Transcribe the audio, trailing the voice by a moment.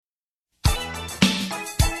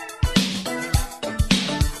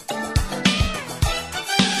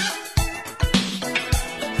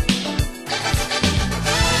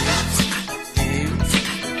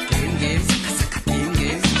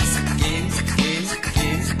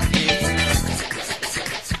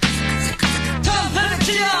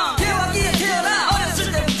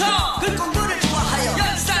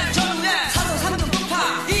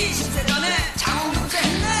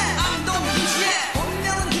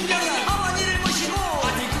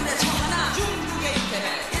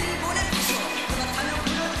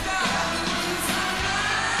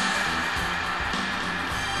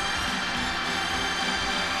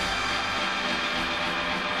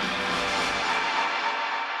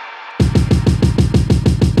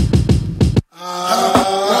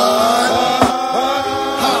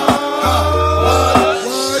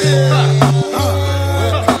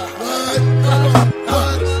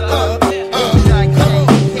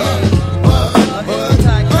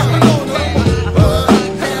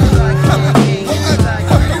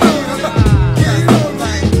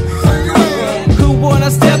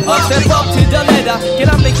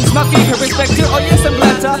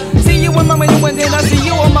and then I see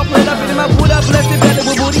you on my plate. I feel my Buddha blessed,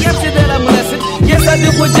 valuable booty. I'm sure that I'm blessed. Yes, I do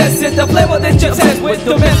possess it. The flavor that you test with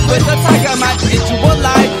the best with the tiger might hit you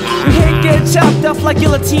alive. Your head get chopped off like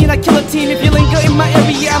guillotine. I kill a team. If you linger in my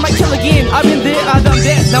area, I might kill again. I've been there, I done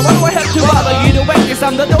that. Now why do I have to bother you? The wackest,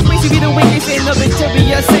 I'm the dopest. You be the weakest. Ain't no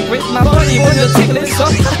Victoria's Secret. My body was the ticklish, so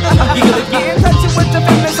I'm giggle again. Touch it with the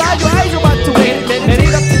feminine side. Your eyes about to win. And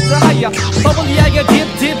it up to the higher. Bubbly, I get dip,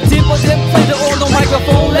 dip, dip. Or dip, play the all on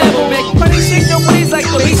microphone level. Make money shake your booties like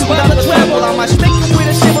the beast without a treble. I might make you with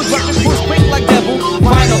a shiver, drop and push quick like devil.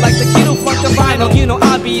 Vinyl like the kiddo, fuck the vinyl. You know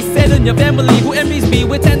I be said in your family who envies me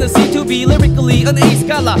with tendency to be lyrically an A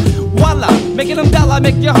scholar. Voila, making them dollar,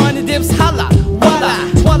 make your honey dips holla. Voila,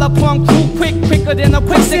 swallow plum cool quick, quicker than a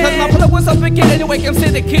quicksand. Cause my flow was suffocated anyway, I'm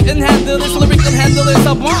saying they couldn't handle this. Lyrical handle is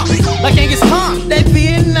a bomb, like Genghis Khan. They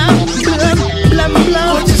Vietnam, blah, blah,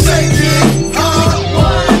 blah. What you say, kid?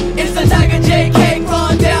 What? It's the Tiger JK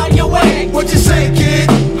clawing down your way. What you say, kid?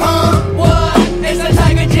 What? It's the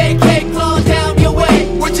Tiger JK clawing down your way.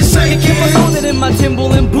 What you say, Keep kid? on holding in my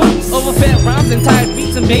Timberland boots. Over fat rhymes and tired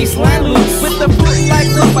beats and bassline loops. With the fruit like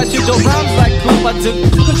loop, I shoot the rhymes like poop. I took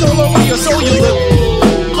control over your soul, you look.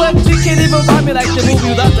 But you can't even find me like the movie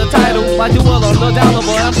without the title. I do all on the dollar,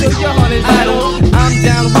 but I'm still your honey's idol. I'm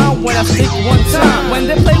down wild when I stick one time. When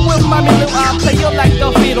they play with my middle, I play you like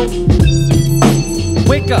the fiddle.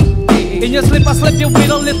 Wake up. In your sleep, I slip you with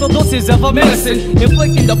a little doses of a medicine.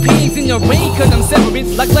 Inflicting the pains in your brain, cause I'm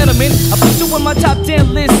severing like Letterman. I put you on my top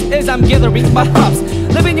 10 list as I'm gathering my props.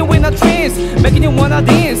 Living you in a trance, making you wanna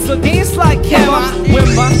dance. So dance like KME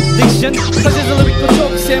with my diction. Cause it's a lyrical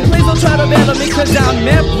joke, and please don't try to battle me, cause I'm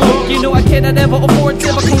mad broke. You know I cannot ever afford to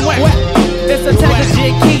ever come wet. It's a Tiger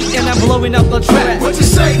JK, and I'm blowing up the track. What you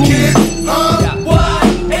say, kid? What?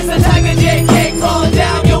 It's a Tiger JK calling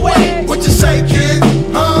down your way. What you say, kid?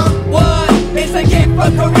 What? It's a kid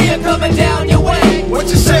from Korea coming down your way. What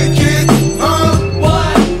you say, kid?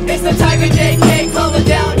 What? It's the Tiger JK calling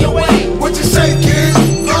down your way. What you say, kid?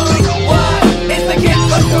 What? It's the kid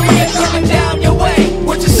from Korea coming down your way.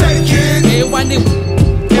 What you say, kid?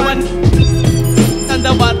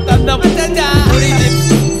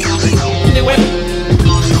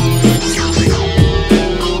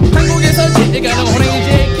 한국에서 지가는 호랭이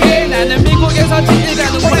JK, 나는 미국에서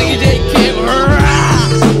지가는 호랭이 JK.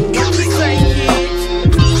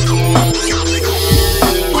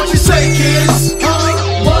 What you say, kids?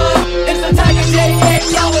 What? It's the Tiger JK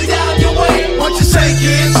blowing down your way. What you say,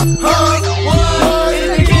 kids? What?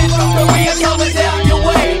 It's the kid from Korea coming down your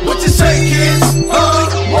way. What you say, kids?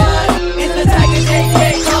 What? It's the Tiger JK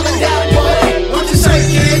coming down your way. What you say,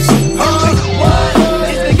 kids? What?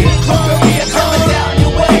 It's the kid from Korea coming down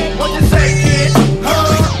your way. What you say, kids?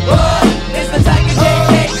 What? It's the Tiger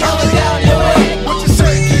JK coming down your way. What you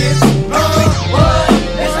say, kids? What?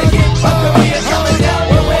 It's the kid from Korea coming down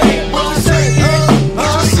your way. What you say, kids? What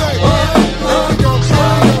you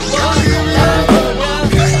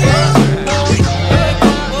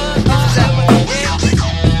say?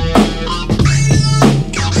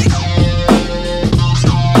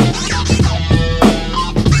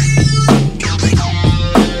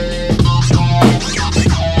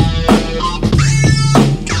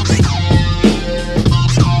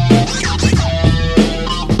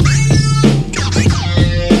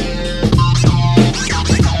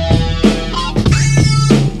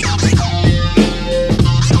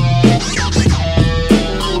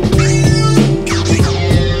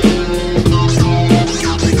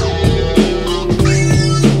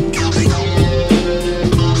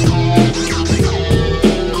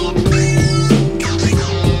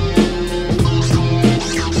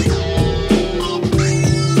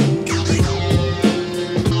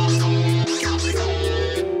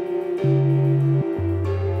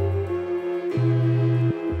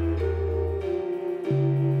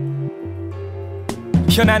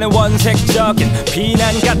 현안은 원색적인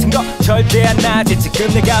비난 같은 거 절대 안 나지.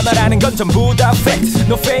 지금 내가 말하는 건 전부 다 fact.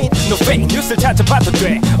 No fake, no fake. 뉴스를 찾아봐도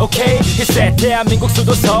돼. Okay, 이제 대한민국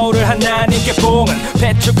수도 서울을 하나님께 봉은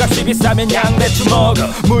배추값이 비싸면 양배추 먹어.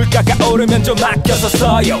 물가가 오르면 좀 아껴서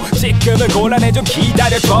써요. 지금을 곤란해 좀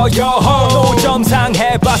기다려줘요. 노점상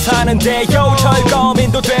해봐서 하는데요.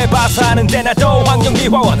 철거민도 돼봐서 하는데 나도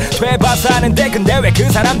환경미화원 돼봐서 하는데 근데 왜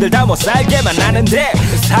그 사람들 다 못 살게만 하는데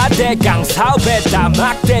 4대강 사업에다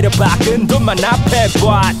막 때려박은 돈만 앞에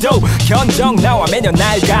봐도 견적 나와 매년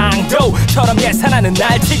날강도처럼 예산하는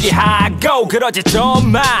날치기 하고 그러지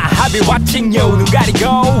좀마 I be watching you 눈 가리고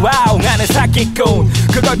와우 나는 사기꾼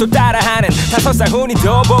그건 널 또 따라하는 5살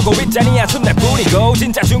훈이도 보고 있자니야 숨날 뿐이고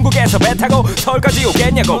진짜 중국에서 배 타고 서울까지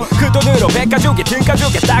오겠냐고 그 돈으로 백가족이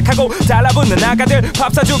등가족에 딱하고 달라붙는 아가들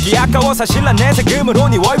밥 사주기 아까워 사실 난 내 세금으로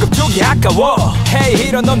네 월급 주기 아까워 헤이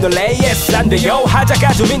이런 놈들 AS 안 돼요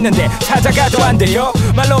하자가 좀 있는데 찾아가도 안 돼요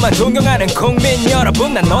말로만 존경하는 국민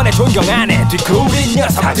여러분 난 너네 존경 안 해 뒤구린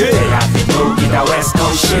녀석들 대한민국이다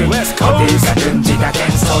웨스트코시 어딜 가든지 다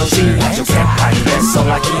갱스터지 아주 새파리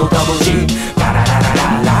뱃sol라 기호더블지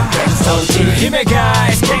라라라라라 갱스터지 힘의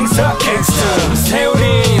guys 갱스터 갱스터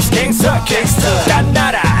세우리 갱스터 갱스터 딴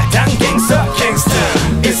나라 딴 갱스터 갱스터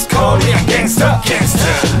It's Korean 갱스터 갱스터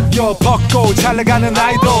요 벗고 잘 나가는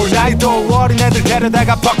아이돌 나이도 어린애들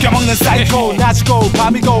데려다가 벗겨먹는 사이코 낮이고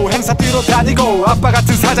밤이고 행사 뛰러 다니고 아빠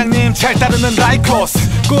같은 사장님 잘 따르는 라이코스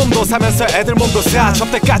꿈도 사면서 애들 몸도 사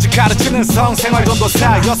접대까지 가르치는 성생활돈도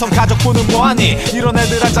사 여성 가족부는 뭐하니 이런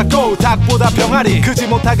애들 안 잡고 닭보다 병아리 크지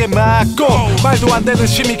못하게 막고 말도 안 되는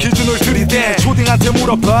심의 기준을 들이대 초딩한테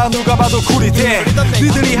물어봐 누가 봐도 구리대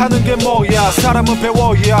니들이 하는 게 뭐야 사람은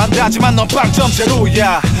배워야 한대 하지만 넌 빵점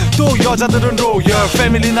제로야 또 여자들은 로열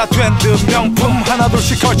패밀리나 된 듯 명품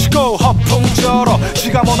하나둘씩 걸치고 허풍절어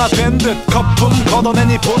지가 뭐나 된 듯 거품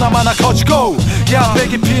걷어내니 보나마나 커지고 야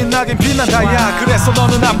백이 빛나긴 빛난다 야 그래서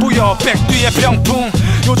너는 안 보여 백 뒤에 병풍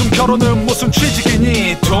요즘 결혼은 무슨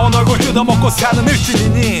취직이니 돈 얼굴 뜯어먹고 사는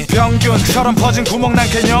일진이니 병균처럼 퍼진 구멍난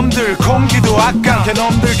개념들 공기도 악한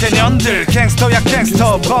개놈들 개년들 갱스터야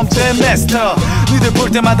갱스터 범죄 마스터 니들 볼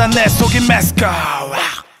때마다 내 속이 메스꺼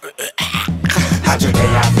아주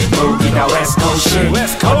대한민국이다 웨스트코시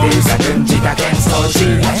어딜 가든지 다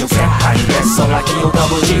갱스터지 아주 새파리 뱃sol라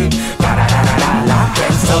기호더블지 라라라라라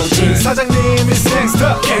갱스터지 사장님 is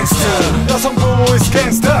갱스터 갱스터 여성부 is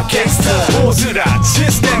갱스터 갱스터 오스라치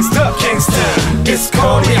is 갱스터 갱스터 It's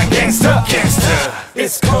Korean 갱스터 갱스터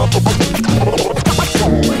It's Korean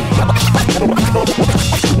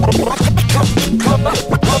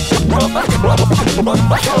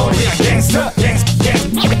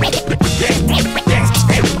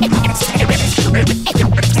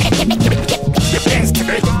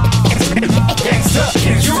갱스터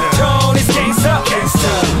유톤 is 갱스터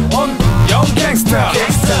영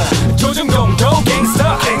갱스터 조중동도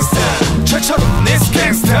갱스터 최철은 is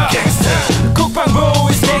갱스터 국방부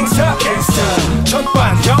is 갱스터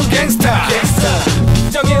전반 영 갱스터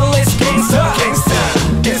정일 is 갱스터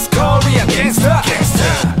It's Korean 갱스터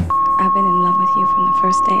I've been in love with you from the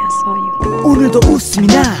first day I saw you. 오늘도 웃음이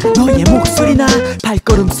나 너의 목소리나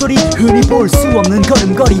발걸음 소리 흔히 볼 수 없는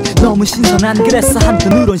걸음걸이 너무 신선한 그래서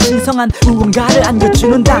한편으론 신성한 무언가를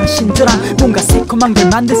안겨주는 당신 저랑 뭔가 새콤한 걸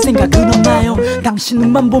만들 생각은 없나요 당신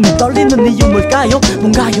눈만 보면 떨리는 이유 뭘까요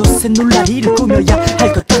뭔가 요새 놀라리를 꾸며야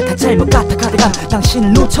할 것 같아 잘못 같아 가득한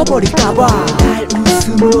당신을 놓쳐버릴까봐 날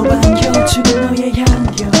웃음으로 반겨주는 너의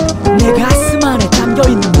향겨 내 가슴 안에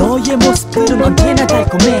담겨있는 너의 모습들은 언제나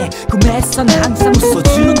달콤해 꿈에선 항상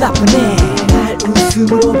웃어주는 다분해 날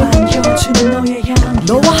웃음으로 반겨주는 너의 향기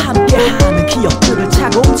너와 함께하는 기억들을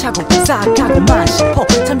차곡차곡 쌓아가고만 싶어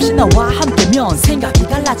잠시 나와 함께면 생각이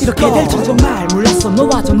달라질 이렇게 될 줄 정말 몰랐어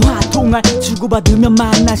너와 전화통화를 주고받으며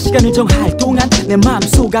만날 시간을 정할 동안 내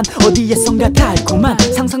마음속 안 어디에선가 달콤한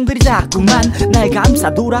상상들이 자꾸만 날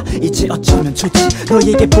감싸돌아 이제 어쩌면 좋지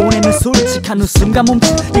너에게 보내는 솔직한 웃음과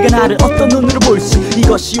몸짓 네가 나를 어떤 눈으로 볼지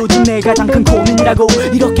이것이 요즘 내 가장 큰 고민이라고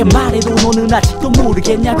이렇게 말해도 너는 아직도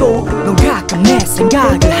모르겠냐고 넌 가끔 내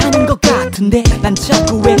생각을 하는 것 같은데 난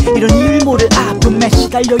자꾸 왜 이런 일모를 아픔에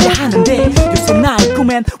시달려야 하는데 요새 나의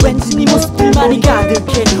꿈엔 왠지 네 모습들만이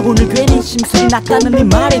가득해 오늘 괜히 심술이 났다는 네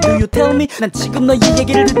말에 Do you tell me 난 지금 너의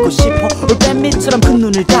얘기를 듣고 싶어 올빼미처럼 큰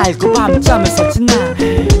눈을 달고 밤잠을 설친 날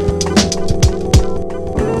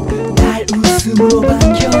웃음으로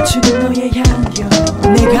반겨주는 너의 향겨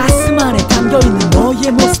내 가슴 안에 담겨있는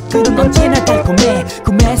너의 모습들은 언제나 달콤해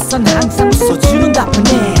꿈에선 항상 웃어주는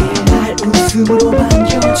다분해 날 웃음으로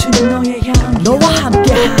반겨주는 너의 향기 너와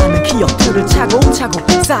함께하는 기억들을 차곡차곡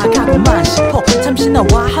쌓아가고만 싶어 잠시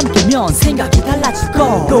나와 함께면 생각이 달라질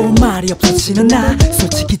거 또 말이 없어지는 나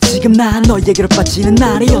솔직히 지금 난 너에게로 빠지는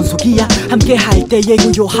날의 연속이야 함께할 때의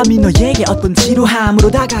고요함이 너에게 어떤 지루함으로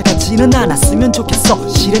다가가지는 않았으면 좋겠어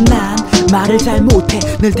실은 난 말을 잘 못해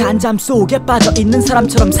늘 단잠 속에 빠져있는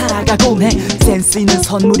사람처럼 살아가곤 해 센스 있는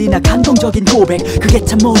선물이나 감동적인 고백 그게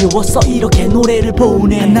참 어려웠어 이렇게 노래를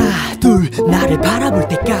보내 하나 둘 나를 바라볼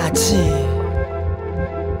때까지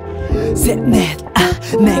셋넷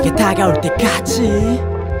내게 다가올 때까지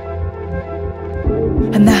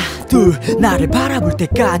하나 둘 나를 바라볼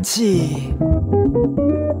때까지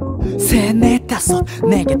셋넷 다섯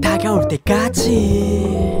내게 다가올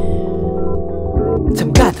때까지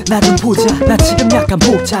잠깐 나 좀 보자 나 지금 약간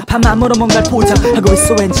복잡한 마음으로 뭔가를 포장하고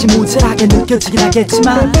있어 왠지 모자라게 느껴지긴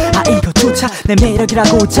하겠지만 이것조차 내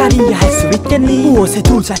매력이라고 자리할 수 있겠니 무엇에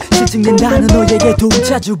도 잘 실증낸다는 너에게도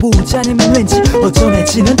자주 보지 않으면 왠지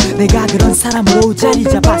어전해지는 내가 그런 사람으로 자리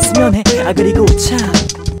잡았으면 해 그리고 참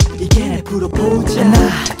이게 내 프로포즈 하나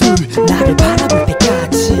둘 나를 바라볼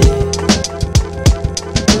때까지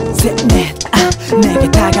셋넷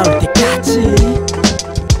내게 다가올 때까지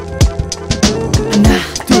하나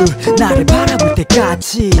둘 나를 바라볼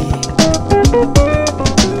때까지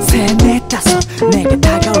셋넷 다섯 내게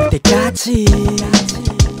다가올 때까지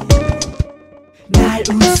날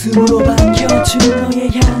웃음으로 반겨준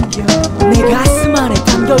너의 향겨 내 가슴 안에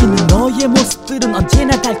담겨있는 너의 모습들은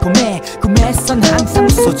언제나 달콤해 꿈에선 항상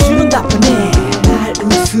웃어주는 답변해 날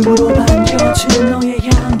웃음으로 반겨준 너의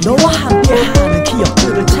향겨 너와 함께하는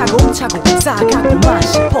기억들을 차곡차곡 쌓아가고만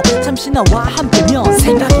싶어 잠시 나와 함께면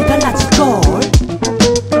생각이 달라질걸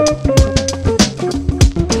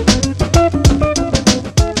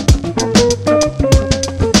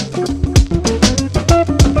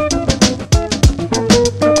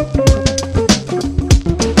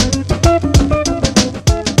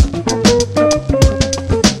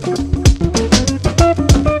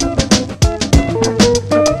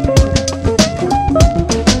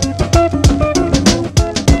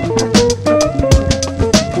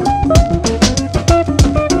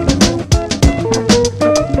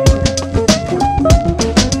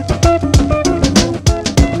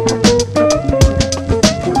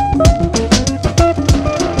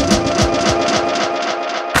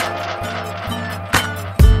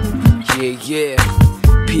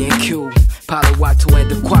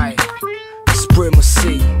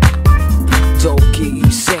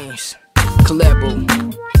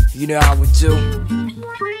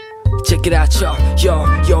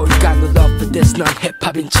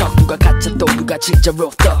진짜로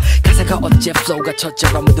떠 가사가 어째 flow가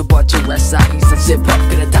처절하면 두 번째 랩사이선 zip up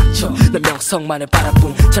그래 닥쳐 넌 명성만을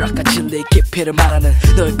바라본 철학과 진리의 깊이를 말하는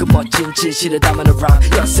너의 그 멋진 진실을 담아는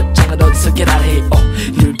rhyme 연습장은 어디서 계란해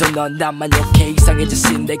늘도 넌 나만 욕해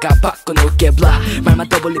이상해졌으니 내가 바꿔놓을게 blah 말만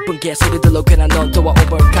더블 이쁜 개소리들로 괜한 넌 도와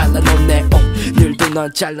over 갈라놓네 늘도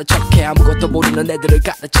넌 잘난 척해 아무것도 모르는 애들을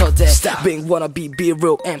가르쳐대 being wannabe be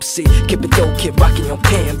real MC keep it dope keep rocking your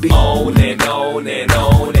KME on and on and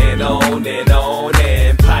on and on and on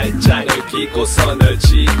and 팔짱을 끼고서 널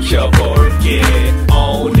지켜볼게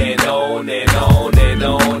on and on and on and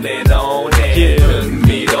on and on and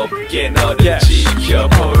흥미롭게 너를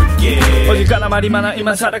지켜볼게 어딜 가나 말이 많아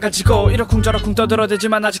이만 살아가지고 이러쿵저러쿵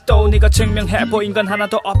떠들어대지만 아직도 네가 증명해 보인 건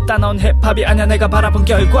하나도 없다 넌 힙합이 아냐 내가 바라본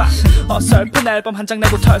결과 어설픈 앨범 한 장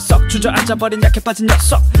내고 털썩 주저앉아버린 약해 빠진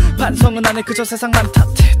녀석 반성은 안해 그저 세상만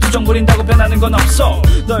탓해 투정 부린다고 변하는 건 없어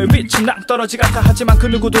너의 위치는 낭떠러지 같아 하지만 그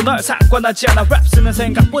누구도 널 상관하지 않아 랩 쓰는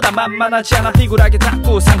생각보다 만만하지 않아 비굴하게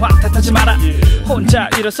자꾸 상황 탓하지 마라 혼자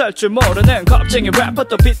일어설 줄 모르는 겁쟁이 래퍼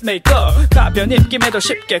또 빗메이커 가변 입김에도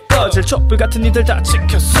쉽게 꺼질 촛불 같은 이들 다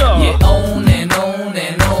지켰어 Yeah on and on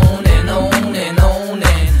and on and on and on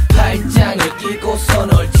and 팔짱을 끼고서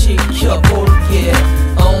널 지켜볼게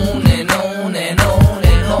on and on and on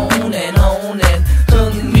and on and on and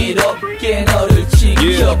흥미롭게 너를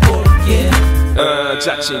지켜볼게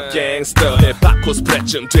자칭 갱스터 힙합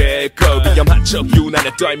코스프레쯤 될걸 위험한 척 유난히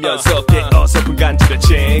떨면서 어설픈 간지를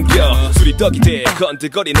챙겨 술이 떡이 돼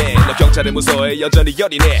건들거리네 너 경찰을 무서워해 여전히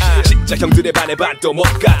여리네 진짜 형들의 반에 반도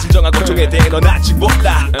못가 진정한 걱정에 대해 넌 아직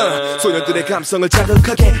몰라 소녀들의 감성을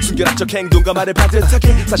자극하게 숨겨난 척 행동과 말을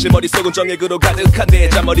반듯하게 사실 머릿속은 정액으로 가득한데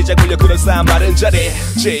잔머리 잘 굴려 그럴싸한 말은 잘해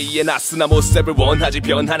제2의 나스나 모습을 원하지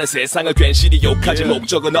변하는 세상을 괜시리 욕하지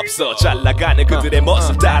목적은 없어 잘 나가는 그들의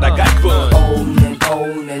모습 따라갈 뿐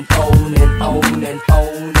on and on and on and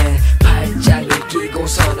on and 팔짱을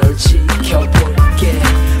끼고서 널 지켜볼게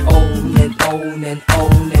on and on and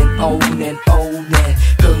on and on and on and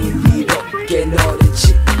흥미롭게 너를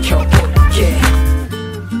지켜볼게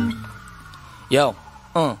Yo,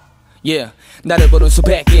 yeah 나를 보는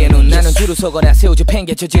수백개의 눈 나는 줄을 서거나 세우지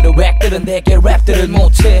팽개쳐지는 랩들은 내게 랩들을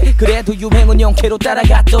못해 그래도 유행은 용케로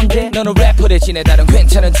따라갔던데 너는 래퍼를 지내 다른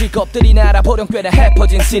괜찮은 직업들이나 알아보렴 꽤나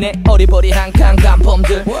해퍼진 씬에 어리버리한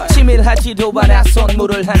강간범들 치밀하지도 않아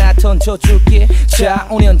선물을 하나 던져줄게 자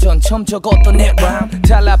 5년 전 처음 적었던 내 랩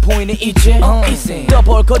달라 보이니 이제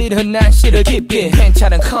떠벌거리는 난시를 깊게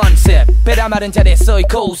괜찮은 컨셉 베라 말은 잘했어 이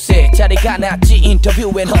곳에 자리가 났지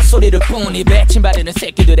인터뷰엔 헛소리를 뿐 입에 침 바르는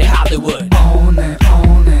새끼들의 할리우드 on and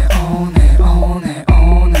on and on and on and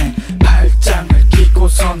on and 팔짱을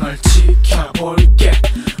끼고서 널 지켜볼게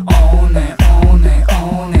on and on and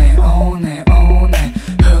on and on and on and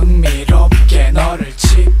흥미롭게 너를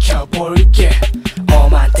지켜볼게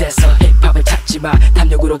엄한 데서 힙합을 찾지마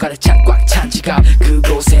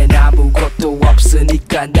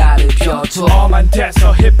나를 펴줘. 험한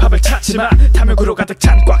데서 힙합을 찾지마. 탐욕으로 가득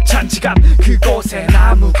찬 꽉 찬 지갑 그곳엔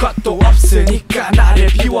아무것도 없으니까 나를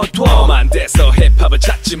비워둬. 험한 데서 힙합을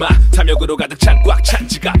찾지마. 탐욕으로 가득 찬 꽉 찬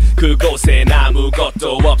지갑 그곳엔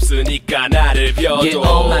아무것도 없으니까 나를 비워둬.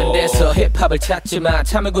 험한 데서 힙합을 찾지마.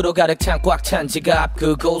 탐욕으로 가득 찬 꽉 찬 지갑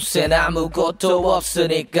그곳엔 아무것도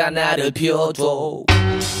없으니까 나를 비워둬.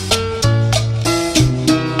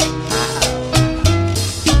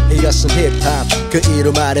 이것은 힙합 그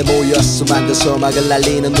이름 아래 모였어. 만들어서 음악을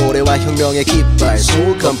날리는 노래와 혁명의 깃발.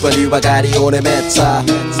 소울 컴퍼니와 가리온의 메타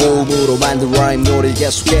모음으로 만든 라임 노래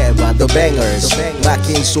계속해. The Bangers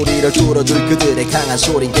막힌 소리를 뚫어줄 그들의 강한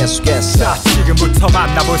소린 계속했어. 자, 지금부터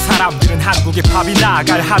만나볼 사람들은 한국의 팝이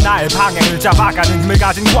나아갈 하나의 방향을 잡아가는 힘을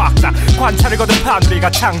가진 과학자. 관찰을 거듭한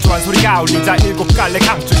우리가 창조한 소리가 울리자 일곱 갈래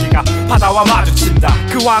강줄기가 바다와 마주친다.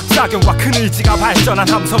 그 화학작용과 큰 의지가 발전한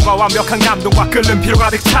함성과 완벽한 감동과 끓는 피로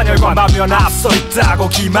가득 찬 혈관 반면 앞서 있다고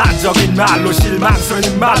기만적인 말로 실망스러운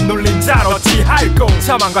입만 놀린 자는 어찌할꼬.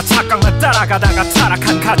 저만과 착각만 따라가다가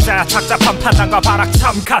타락한 가짜야. 착잡한 판단과 발악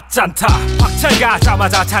참 같잖다. 박찰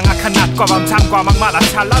가자마자 장악한 낮과 밤 장과막마다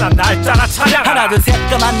찬란한 날 따라 찬양. 하나 둘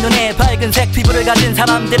새까만 눈에 밝은색 피부를 가진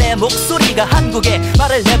사람들의 목소리가 한국에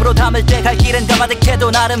말을 내부로 담을 때 갈 길은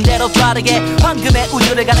가마득해도 나름대로 빠르게 황금의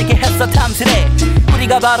우주를 가르게 했어 탐스레.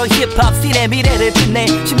 우리가 바로 힙합 씬의 미래를 빛내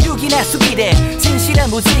 16인의 수비대 진실의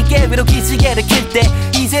무지개 위로 기지개를 킬 때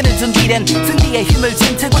이제는 준비된 승리의 힘을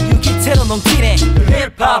진트고 유기체로 넘치네.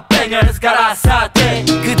 힙합 뱅어스 가라사대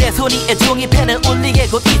그대 손이 애종이 펜을 올리게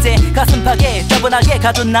곧 이제 가슴팍에 따분하게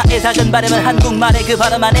가둔 나의 작은 바람은 한국말의 그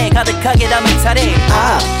바람 안에 가득하게 담을 차례.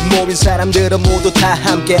 모인 사람들은 모두 다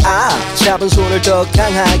함께 잡은 손을 더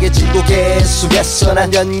강하게 쥐고 계속해서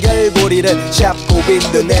난 연결고리를 잡고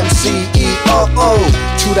빈든 MCEOO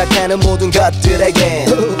추락하는 모든 것들에게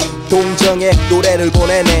동정의 노래를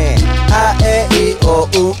보내네.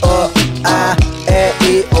 아에이오우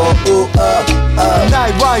아에이오우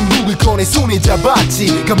나의 라임북을 꺼내 손에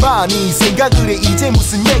잡았지. 가만히 생각을 해 이제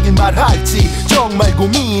무슨 얘기를 말할지. 정말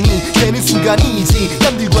고민이 되는 순간이지.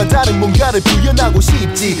 남들과 다른 뭔가를 표현하고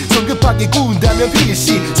싶지. 성급하게 구운다면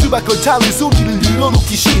필시 수박과 다른 소리를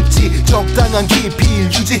늘어놓기 쉽지. 적당한 깊이를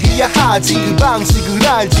유지해야 하지. 그 방식을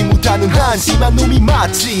알지 못하는 한심한 놈이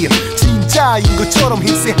맞지. 진짜인 것처럼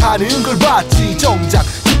행세하는 걸 봤지. 정작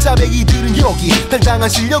짜배기들은 여기 당당한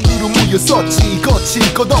실력으로 모였었지.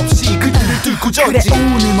 거칠 것 없이 그들을 뚫고 전지. 그래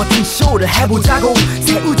오늘 멋진 쇼를 해보자고.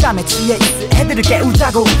 새우자 매치에 있을 애들을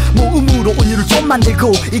깨우자고. 모음으로 온유를 좀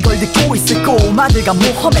만들고 이걸 듣고 있을 꼬마들과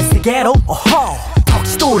모험의 세계로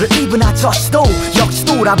턱시도를 입은 아저씨도 역시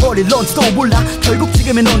돌아버릴 런치도 몰라. 결국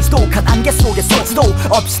지금의 넌지독한 안개 속에 서지도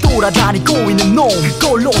없이 돌아다니고 있는 놈.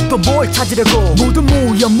 그걸로 또 뭘 찾으려고 모두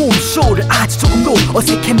모여 몸쇼를 아주 조금 더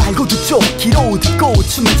어색해 말고도 좋기로 듣고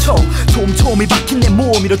춤을 춰. 촘촘히 박힌 내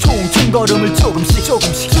몸 위로 총총 걸음을 조금씩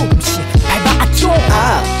밟아줘.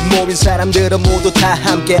 모인 사람들은 모두 다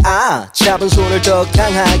함께 잡은 손을 더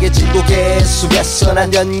강하게 쥐고 계속해서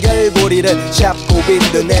난 연결고리를 잡고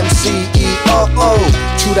빈든 MCEOO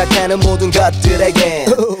추락하는 모든 것들에게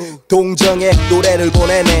동정의 노래를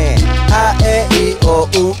보내네.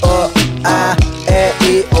 아에이오우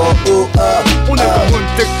아에이오우 오늘도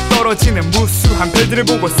문득 떨어지는 무수한 별들을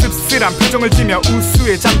보고 씁쓸한 표정을 지며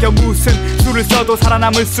우수에 잠겨 무슨 수를 써도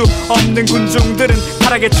살아남을 수 없는 군중들은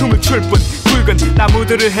파랗게 춤을 출 뿐. 붉은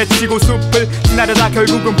나무들을 헤치고 숲을 지나려다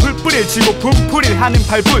결국은 풀뿌리를 치고 분풀이를 하는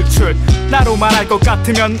발불출. 나로 말할 것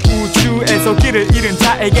같으면 우주에서 길을 잃은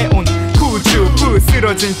자에게 온 구주.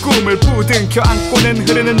 부스러진 꿈을 부둥켜 안고는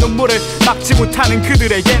흐르는 눈물을 막지 못하는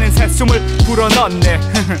그들에게는 새숨을 불어넣네.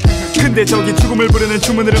 근데 저기 죽음을 부르는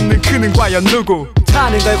주문을 읊는 그는 과연 누구?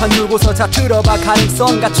 타는 걸 관두고서 자 들어봐.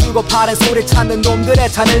 가능성 갖추고 파란 소리 찾는 놈들의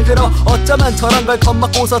잔을 들어 어쩌면 저런 걸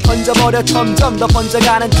겁먹고서 던져버려. 점점 더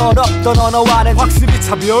번져가는 더럽던 언어와는 확실히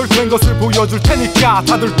차별된 것을 보여줄 테니까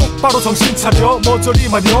다들 똑바로 정신 차려. 모조리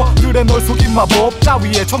마녀 그래 널 속인 마법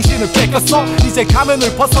따위에 정신을 뺏겼어. 이제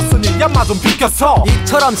가면을 벗었으니 야마 좀 비켰어.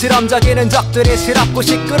 이처럼 실험적이는 적들이 시럽고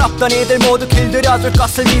시끄럽던 이들 모두 길들여줄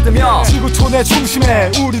것을 믿으며 지구촌의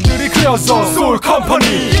중심에 우리들이 그려져 소울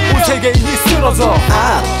컴퍼니 온 세계인이 쓰러져.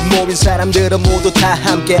 모인 사람들은 모두 다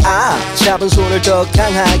함께 잡은 손을 더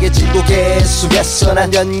강하게 쥐고 계속해서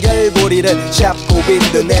난 연결고리를 잡고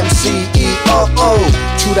빈든 MCEOO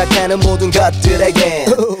추락하는 모든 것들에게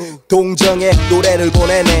동정의 노래를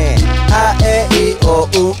보내네.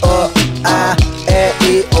 아에이오우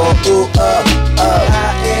아에이오우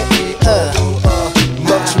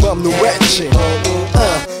멈춤없는 외침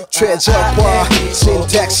최적화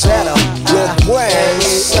신텍스에너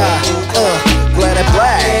Loquence Planet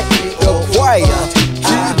Black The Quiett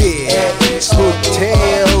Kebee Smooth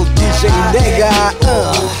Tail DJ 내가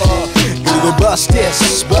그리고 bust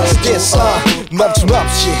this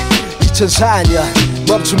멈춤없이 2004년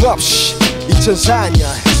멈춤없이 2004년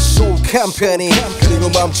소울 캠페인 그리고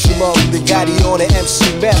멈춤없는 가리온의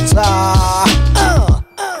MC 메타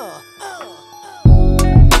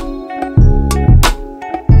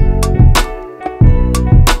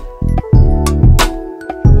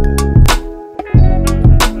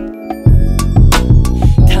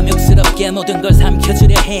모든 걸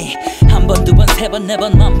삼켜주려 해 한 번, 두 번, 세 번, 네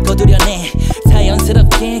번 맘껏 우려내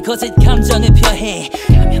자연스럽게 거짓 감정을 표해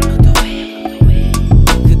가면 무도회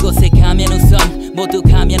그곳에 가면 우선 모두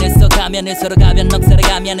가면을 써 가면을 서로 가면 넉살에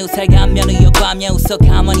가면 우살 가면 의욕 가면 웃어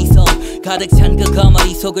가만히 서 가득 찬 그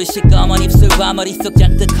거머리 속을 시꺼먼 입술과 머릿속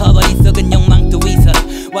잔뜩 커버린 속은 욕망도 위선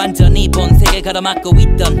완전히 본색을 가로막고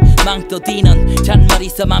있던 망도 뒤는 잔머리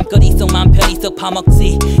써 맘거리 속 맘 편히 속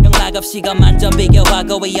파먹지 영락없이 것만점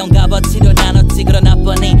비교하고 이용 값어치로 나눴지 그러나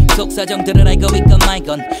뻔히 속사정들을 알고 있건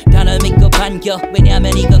말건 단어를 믿고 반겨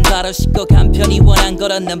왜냐면 이건 바로 쉽고 간편히 원한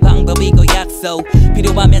걸 얻는 방법이고 약속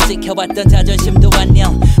필요하면 지켜봤던 자존심도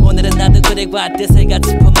안녕 오늘은 나도 그들과 뜻을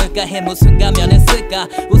같이 품을까 해 무슨 가면을 쓸까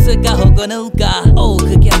웃을까 혹은 울까 오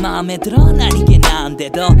그게 마음에 들어 난 이게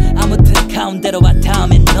나은데도 아무튼 가운데로 와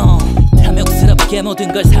다음엔 너 탐욕스럽게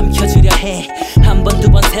모든 걸 삼켜주려 해 한 번, 두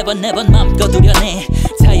번, 세 번, 네 번 맘껏 우려내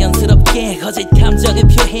자연스럽게 거짓 감정을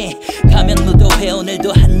표해 가면 무도회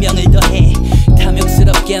오늘도 한 명을 더해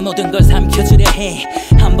탐욕스럽게 모든 걸 삼켜주려 해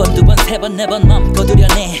한 번, 두 번, 세 번, 네 번 맘껏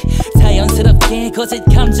우려내 자연스럽게 거짓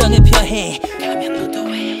감정을 표해 가면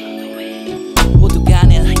무도회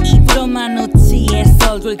모두가는 입으로만 웃지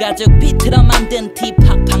애써 얼굴 가죽 비틀어 만든 티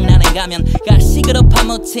팍팍 나는 가면 가식으로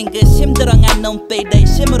파묻힌 그 심들어간 눈빛에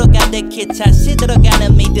심으로 가득히 차시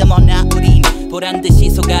들어가는 믿음 오나 우린 보란듯이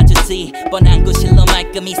속아주지 뻔한 구실로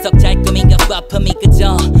말끔히 썩 잘끔인 것과품이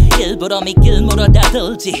그저 일부러 미길 물어다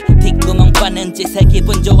들지 뒷구멍 빠는 짓에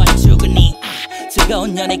기분 좋아 죽으니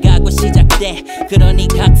즐거운 연애가 곧 시작돼 그러니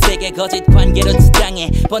각색의 거짓 관계로 지장해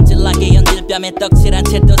번질나게 연질뺨에 떡칠한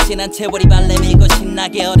채 또 친한 채월이 발레 밀고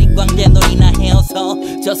신나게 어린 광대 놀이나 헤어서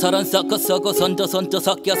저 서론 섞어 쏘고 손도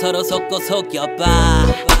섞여 서로 속고 속여봐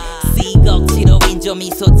억지로 인조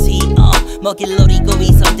미소지 먹일 노리고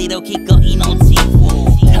위선 뒤로 기꺼이 놓지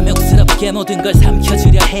탐욕스럽게 모든 걸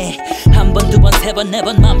삼켜주려 해 한 번, 두 번, 세 번, 네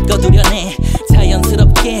번 맘껏 우려내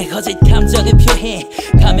자연스럽게 거짓 감정을 표해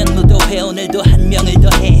가면 무도회 오늘도 한 명을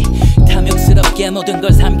더해 탐욕스럽게 모든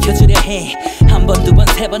걸 삼켜주려 해 한 번, 두 번,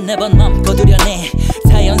 세 번, 네 번 맘껏 우려내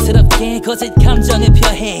자연스럽게 거짓 감정을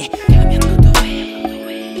표해 가면 무도회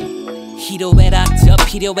희로애락 저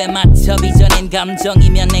필요에 맞춰 비전인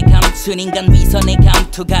감정이면 내 감춘 인간 위선의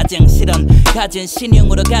감투 가정 실현 가진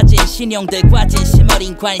신용으로 가진 신용들 과진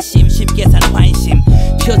심어린 관심 쉽게 산 환심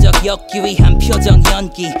표적 엮기 위한 표정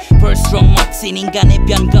연기 볼수록 멋진 인간의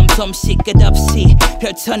변검 솜씨 끝없이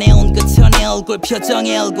펼쳐내온 그 천의 얼굴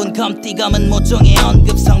표정의 얼굴 검띠검은 모종의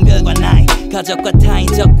언급 성별과 나이 가족과 타인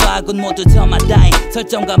적과 아군 모두 저마다의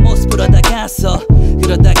설정과 모습으로 다가서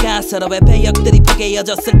그러다가 서로의 배역들이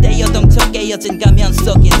부개어졌을 때 여동적 깨어진 가면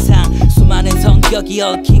속 인상 수많은 성격이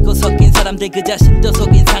얽히고 섞인 사람들 그 자신도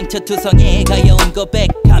속인 상처투성이에 가여운 고백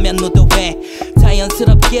가면 무도회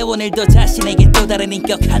자연스럽게 오늘도 자신에게 또 다른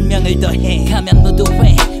인격 한 명을 더해 가면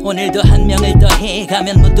무도회 오늘도 한 명을 더해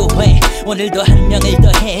가면 무도회 오늘도 한 명을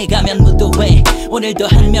더해 가면 무도회 오늘도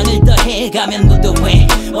한 명을 더해 가면 무도회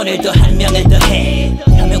오늘도 한 명을 더해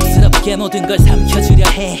탐욕스럽게 모든 걸 삼켜주려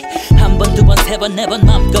해 한 번, 두 번, 세 번, 네 번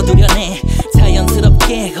맘껏 우려내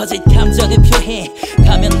자연스럽게 거짓 감정을 표해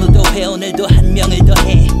가면 무도회 오늘도 한 명을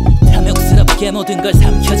더해 탐욕스럽게 모든 걸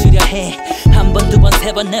삼켜주려 해 한 번, 두 번,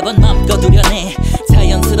 세 번, 네 번 맘껏 우려내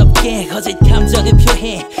자연스럽게 거짓 감정을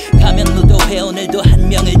표해 가면 무도회 오늘도 한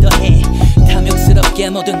명을 더해 탐욕스럽게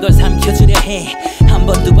모든 걸 삼켜주려 해 한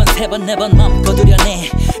번, 두 번, 세 번, 네 번 맘껏 우려내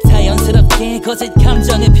자연스럽게 거짓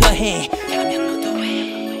감정을 표해 가면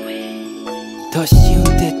더 쉬운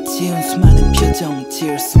듯 지운 수많은 표정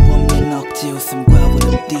지울 수 없는 억지 웃음과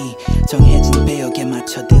울음뒤 정해진 배역에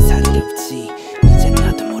맞춰 대사를 읊지 이젠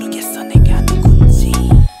나도 모르겠어 내가 누군지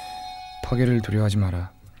파괴를 두려워하지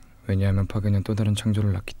마라 왜냐하면 파괴는 또 다른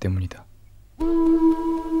창조를 낳기 때문이다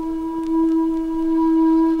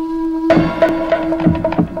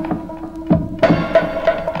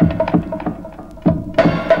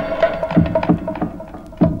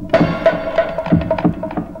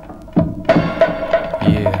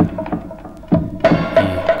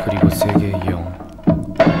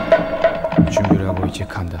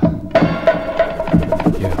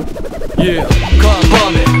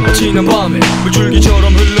간밤에 지난 밤에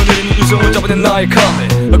물줄기처럼 흘러내리는 유성을 잡아낸 나의 감에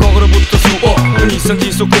과거로부터 수없은 이상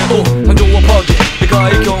지속되고 창조와 파괴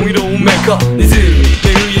내가의 경이로운 메커니즘 내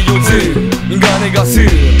의의 요즘 인간의 가슴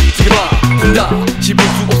지켜봐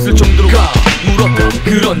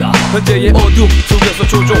현재의 어둠 속에서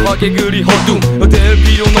초조하게 그리 허둥대할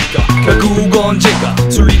필요는 없다. 결국 언젠가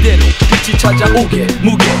순리대로 빛이 찾아오게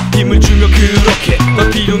무게 힘을 주며 그렇게 더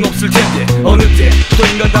필요는 없을 텐데 어느 때부터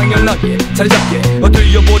인간 당연하게 자리 잡게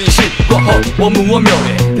뛰어버린 실과 허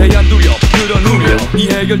원무원멸에 대한 두려움 그런 우려 이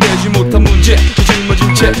해결되지 못한 문제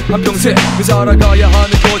짊어진 채 한평생 살아가야 하는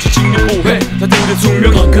것이 직립보해 다들의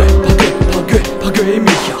숙명이 파괴의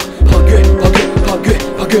미야 파괴의 미야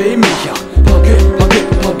파괴의 미야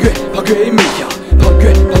파괴의 미야 파괴의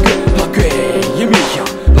미야 파괴의 미야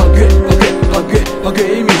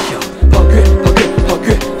파괴의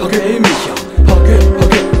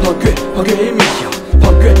미야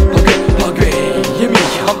파괴의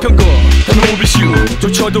미야 한편과 단호비 시우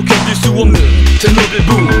조차도 견딜 수 없는 제노빌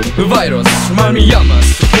바이러스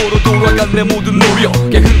말미암아서 서로 돌아간 내 모든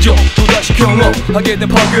노력의 흔적 또다시 경험하게 된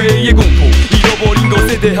파괴의 공포 잃어버린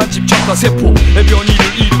것에 대한 집착과 세포 변이를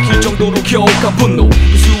일으킬 정도로 격한 분노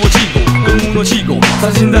부수어지고 또 무너지고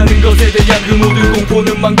사라진다는 것에 대한 그 모든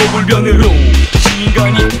공포는 망고불변으로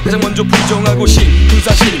인간이 가장 먼저 부정하고 싶은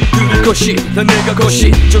사실들의 것이 난 내가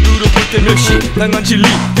것이 적으로 볼 때 멸시 당한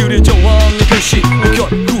진리들의 저항의 표시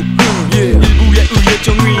결국은 일부에 의해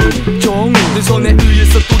정의 내 선에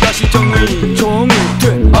의해서 또다시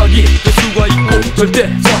정의된 악이 될 수가 있고 절대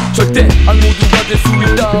악 모두가 될 수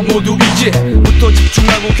있다 모두 이제부터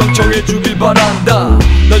집중하고 경청해 주길 바란다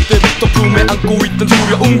날 때부터 품에 안고 있던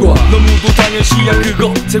두려움과 너무도 당연시한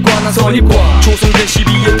그것에 관한 선입과 조성된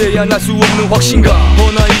시비에 대한 알 수 없는 확신과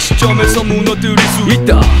허나 이 시점에서 무너뜨릴 수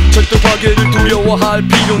있다 절대 파괴를 두려워할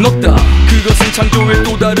필요는 없다 그것은 창조의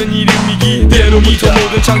또 다른 이름이기 때문이다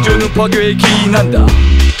모든 창조는 파괴에 기인한다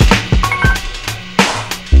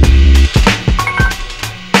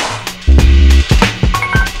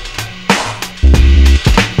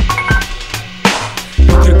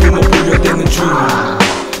빛을 뿜어 불려대는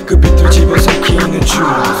그 빛을 집어삼키는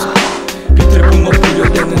빛을 뿜어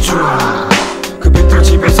불려대는 그 빛을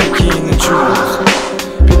집어삼키는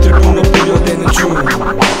빛을 뿜어 불려대는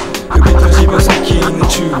그 빛을 집어삼키는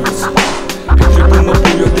빛을 뿜어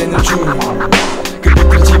불려대는 그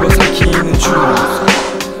빛을 집어삼키는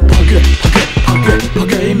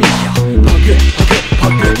파괴의 미야 파괴의 미야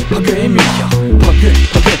파괴의 미야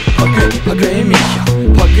파괴의 미야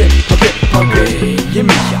파괴의 미야 파괴의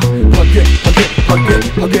미야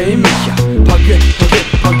파괴의 미야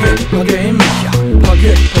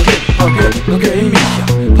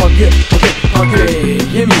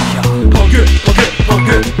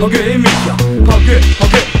파괴의 미야 파괴의 미야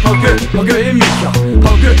파괴의 미야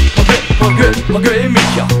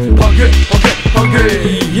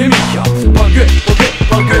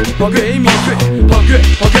파괴의 미야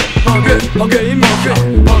파괴의 미야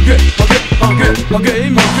파괴의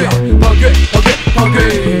미야 파괴의 미야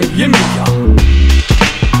파괴의 미야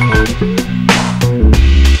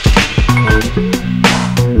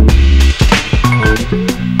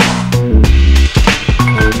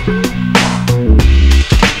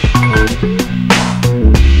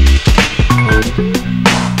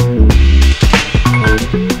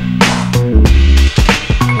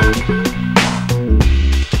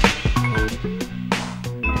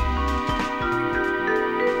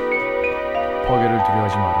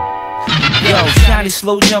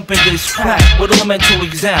Slow jump in this track with elemental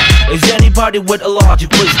exam. Is anybody with a logic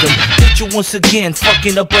wisdom? Hit you once again,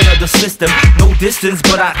 fucking up another system. No distance,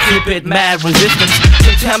 but I keep it mad resistance.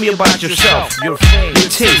 So tell me about yourself, your fame, your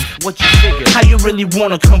taste, what you figure, how you really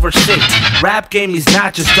wanna conversate. Rap game is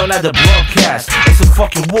not just another broadcast. It's a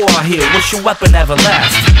fucking war out here. What's your weapon ever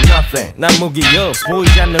last? Nothing. 난 무기여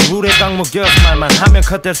보이지 않는 룰의 강목여 말만 하면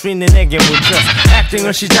컷될 수 있는 내게 묻혀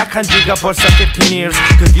액팅을 시작한 지가 벌써 15 years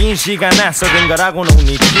그 긴 시간 앞서던 거라고 no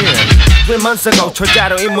need tears 3 months ago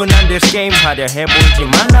철자로 입문한 this game 화려해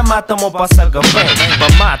보이지만 난 맛도 못 봤어 그 fame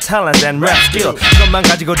But my talent and rap skill 그것만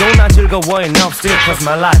가지고도 난 즐거워 enough still Cause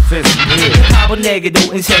my life is real 힙합은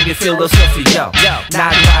내게도 인생의 필로소피야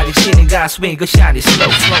나도 아직 신인가 swing 그 shiny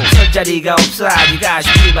slow 철자리가 없어 아직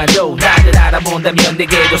아쉽지만도 나를 알아본다면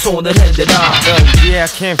내게도 손을 흔들어 Oh yeah I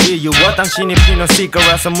can't feel you what 당신이 피는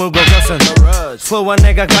시커라서 물고 것은 슬로우한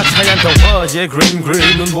내가 갇혀야 더워져 green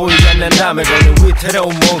눈 보이지 않는 다음에 거는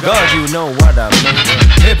위태로운 뭐가 You know what I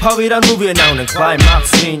mean 힙합이란 무비에 나오는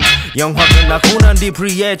클라이막스 씬 영화 끝나고 난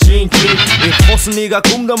뒤프리의 진지 이 코스 네가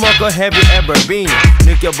꿈도 먹고 Have you ever been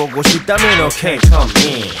느껴보고 싶다면 okay come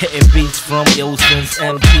in Hitting beats from E-Sens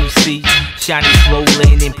MTC MTC, shiny slow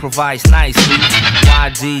lane, improvise nicely.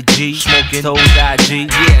 YDG, smoking old IG,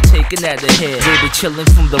 yeah, taking at the head. Baby chilling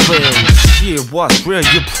from the real. Shit, what's real?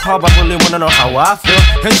 You probably wanna know how I feel.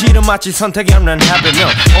 현실은 마치 선택이 없는 합이며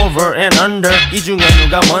over and under. 이 중에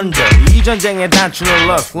누가 먼저? 이 전쟁의 단추는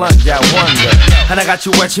love, lunge, I wonder. 하나같이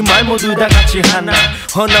외친 말 모두 다 같이 하나.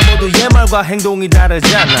 허나 모두 얘 말과 행동이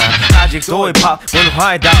다르잖아. 아직도 힙합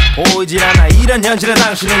문화에 다 보이질 않아. 이런 현실에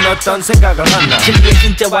당신은 어떤 생각을 하나? 진리의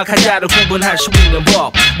진짜와 가짜를 구분할 수 있는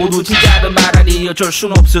법. 모두 진짜를 말하니 어쩔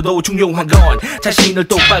순 없어도 중요한 건 자신을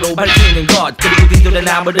똑바로 밝히는 것. 그리고 니들의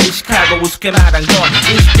남을 의식하고 우습게 말한 건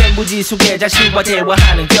인식된 무지 속에 자신과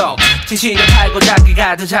대화하는 격. 진실을 팔고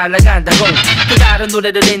자기가 더 잘 나간다고. 또 다른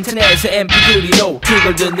노래를 인터넷에 MP3로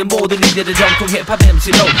그걸 듣는 모든 이들의 정통 힙합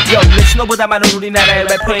MC로 Yo, 레스노보다 많은 우리나라의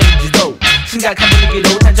래퍼인지도 심각한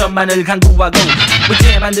분위기로 단점만을 강구하고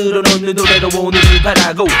문제만 늘어놓는 노래로 오늘을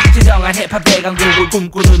바라고 진정한 힙합 대강국을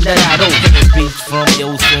꿈꾸는 나라로. Beats from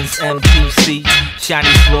E-Sens, MTC, shiny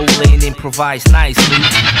slow lane, improvise nicely.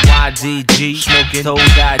 YDG, smoking old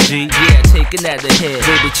IG, yeah, taking at the head.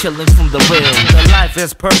 Baby chilling from the real. The life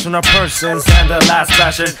is personal persons and the last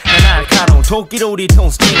fashion. And I can't 도끼로 우리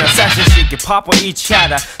통스팅을 사실 쉽게 파워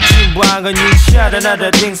이치하다. 진부한 유치하다.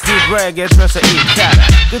 Another things 뒷break 드려서 이치하다.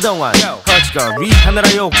 그동안 허지가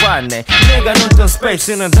립하느라 욕받네. 내가 눈뜬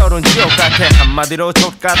스페이스는 더러운 지옥 같아. 한마디로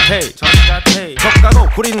족같아. 족가고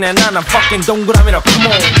구린내 나는 fucking 동그라미로 come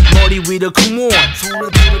on. 머리 위로 come on.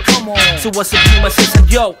 손을 들어 come on. So what's the puma 세상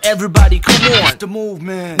yo everybody come on. It's the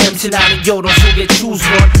movement. 냄새나는 여론 속에 choose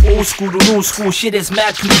one. Old school to new school shit is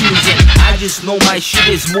mad confusion. I just know my shit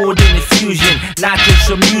is more than a fusion. Not just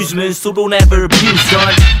amusement, so don't ever abuse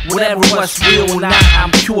done. Whatever was real, now I'm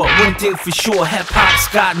pure. One thing for sure, hip hop's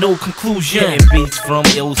got no conclusion. Getting beats from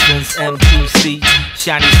E-Sens, MTC,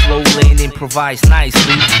 shiny slow lane, improvise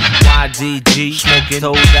nicely. YDG, smoking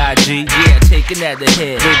old IG, yeah, taking at the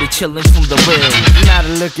head. Baby chilling from the real.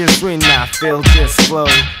 나를 느낄 수 있나? Feel this flow.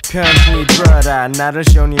 편히 들어라 나를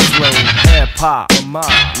show you slow. Hip hop,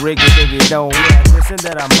 riggy diggy do. Yeah, listen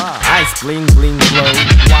that I'm ice bling bling glow.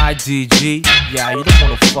 YDG, yeah, you don't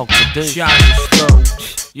wanna fuck with this. Shiny slow,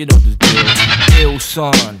 you know the deal. Ill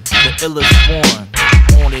son, the illest one.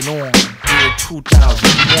 On and on, year 2001.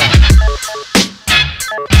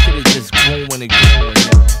 Shit is just growing and growing, yo.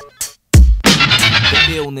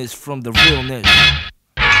 The illness from the realness.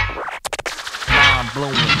 Mind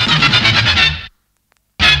blowing.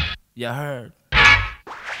 You heard?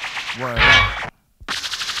 Word up.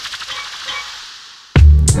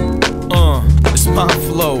 It's my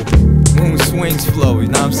flow. Moon swings flow, you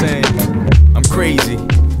know what I'm saying? I'm crazy.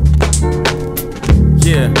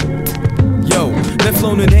 Yeah. Yo, 내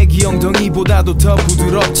flow는 애기 엉덩이보다도 더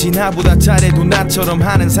부드럽지. 나보다 잘해도 나처럼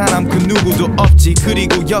하는 사람 그 누구도 없지.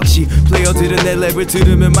 그리고 역시 플레이어들은 내 랩을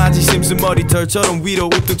들으면 마치 심슨 머리털처럼 위로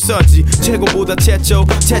우뚝 서지. 최고보다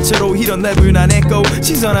최초로 이런 랩을 난 했고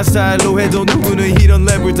신선한 스타일로 해도 누구는 이런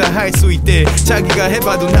랩을 다 할 수 있대. 자기가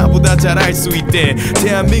해봐도 나보다 잘 할 수 있대.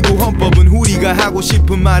 대한민국 헌법은 우리가 하고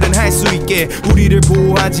싶은 말은 할 수 있게 우리를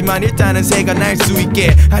보호하지만 일단은 새가 날 수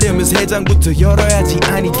있게 하려면 세 장부터 열어야지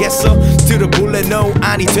아니겠어. 들어볼래 no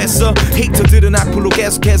아니 됐어. 헤이터들은 악플로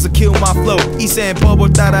계속해서 kill my flow. 이센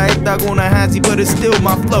법을 따라했다고나 하지 but it's still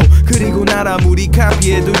my flow. 그리고 날 아무리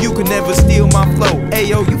카피해도 you can never steal my flow.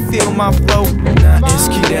 Ayo you feel my flow. 나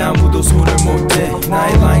이스킬에 아무도 손을 못대.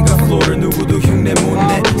 나의 라인과 플로우를 누구도 흉내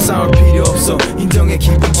못내. 싸울 필요 없어 인정해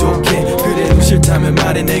기분 좋게. 그래도 싫다면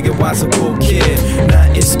말해 내게 와서 복해. 나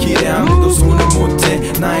이스킬에 아무도 손을 못대.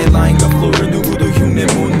 나의 라인과 플로우를 누구도 흉내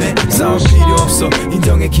못내. 싸울 필요 없어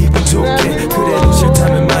인정해 기분 좋게. 그래도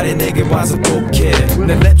싫다면 말해 내게 와서 복해.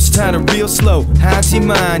 내 랩 스타일은 real slow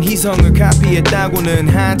하지만 희성을 카피했다고는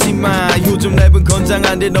하지만 요즘 랩은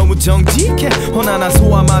건장한데 너무 정직해. 허나나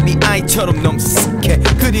소아마비 아이처럼 너무 쓱해.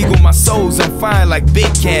 그리고 my soul's on fire like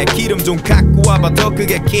big cat. 기름 좀 갖고 와봐 더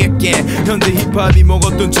크게 길게. 현재 힙합이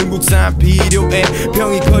먹었던 중국산 필요해.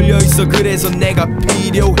 병이 걸려있어 그래서 내가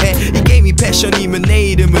필요해. 이 게임이 패션이면 내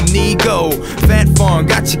이름은 니고. Fat farm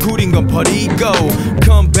같이 구린 건 버리고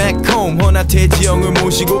Come back home. 허나 태지형을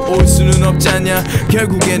모시고 올 수는 없잖냐.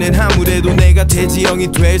 결국에는 아무래도 내가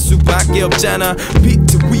태지형이 될 수밖에 없잖아.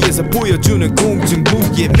 비트 위에서 보여주는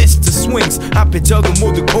공중무게 Mr. Swings 앞에 적은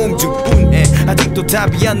모두 공중분해. 아직도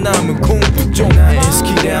답이 안 나오면 공부 좀 해. 나의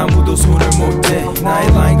스킬에 아무도 손을 못대.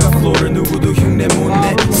 나의 라인과 플로우를 누구도 흉내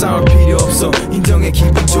못내. 싸울 필요 없어 인정해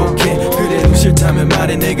기분 좋게. 그래도 싫다면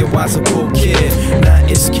말해 내게 와서 복해.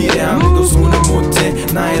 나의 스킬에 아무도 손을 못대.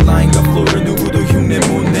 나의 라인과 플로우를 누구도 흉내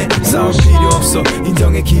못내. 싸울 필요 없어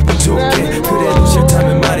인정해 기분 좋게. 그래도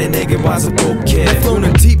싫다면 말해 내게 와서 복해.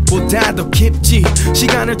 flow는 딥보다 그보다 더 깊지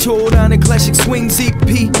시간을 초월하는 클래식 스윙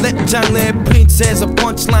ZP 랩 장르의 프린세스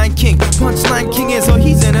펀치라인 킹 펀치라인 킹에서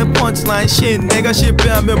희재는 펀치라인 신 내가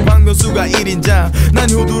실패하면 박명수가 1인자 난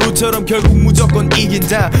효도루처럼 결국 무조건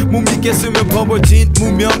이긴다 못 믿겠으면 버벌진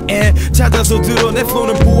무명해 찾아서 들어 내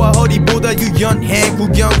플로우는 보아 허리보다 유연해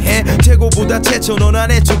구경해 최고보다 최초 넌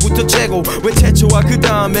안 애초부터 최고 왜 최초와 그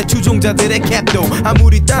다음에 추종자들의 캡도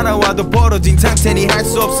아무리 따라와도 벌어진 상태니 할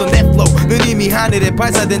수 없어 내 플로우는 이미 하늘에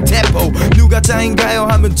발사된 템포 누가 짜인가요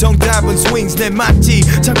하면 정답은 스윙스 내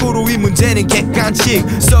맞지 참고로 이 문제는 객관식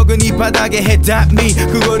썩은 이 바닥에 해답니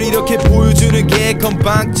그걸 이렇게 보여주는 게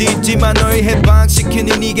건방지지만 널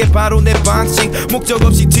해방시키는 이게 바로 내 방식 목적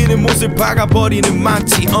없이 튀는 못을 박아버리는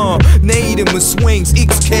망치 내 이름은 스윙스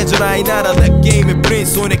익숙해져라 이 나라 랩 게임의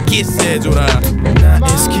프린스 손에 키스해줘라 나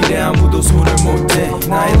에스킬에 아무도 손을 못대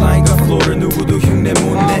나의 라인과 플로우를 누구도 흉내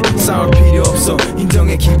못내 싸울 필요 없어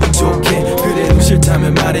인정해 기분 좋게 그래도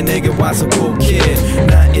싫다면 말해 내게 와서 꼭해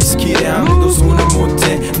나 에스킬에 아무도 손을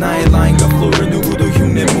못대 나의 라인과 플로우를 누구도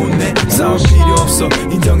흉내 못내 싸울 필요 없어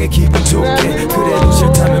인정해 기분 좋게 그래도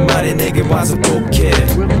싫다면 말해 내게 와서 꼭해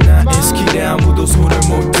나 에스킬에 아무도 손을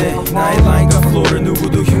못대 나의 라인과 플로우를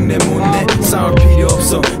누구도 흉내 못내 싸울 필요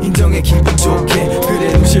없어 인정해 기분 좋게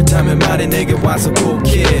그래도 싫다면 말해 내게 와서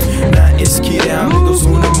꼭해 나 에스킬에 아무도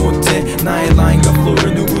손을 못대 나의 라인과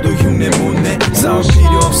플로우를 누구도 흉내 못내 싸울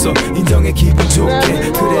필요 없어 인정해 기분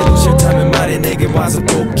좋게 그래도 싫다면 말해 내게 와서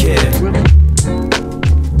꼭해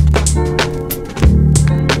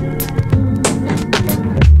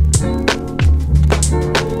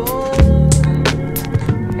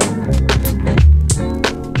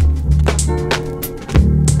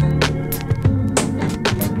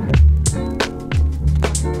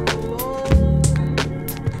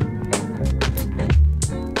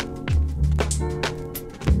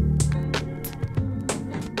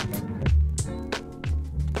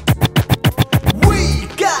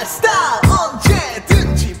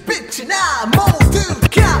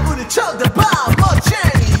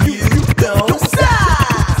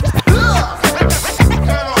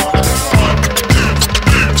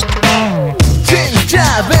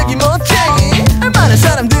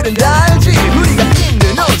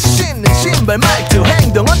말투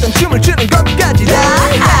행동 어떤 춤을 추는 것까지 다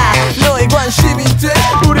너의 관심이 돼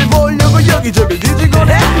우릴 보려고 여기저기 뒤지곤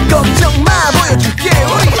해 걱정 마 보여줄게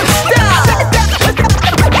우리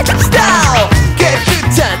스타일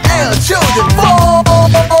깨끗한 에어 조던 4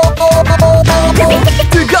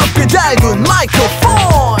 뜨겁게 달군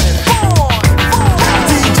마이크로폰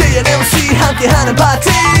DJ and MC 함께하는 파티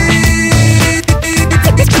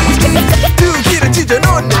두 귀를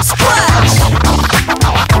찢어놓는 스크래치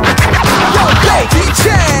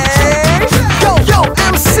DJ, yo yo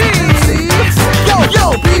MC, yo yo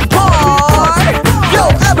B-boy, yo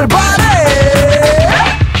everybody.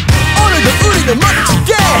 오늘도 우리는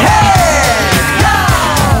멋지게 해.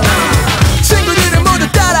 친구들은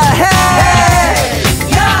모두 따라해.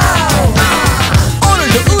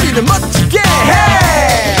 오늘도 우리는 멋지게 해.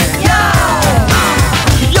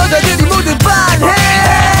 여자들이 모두 반해.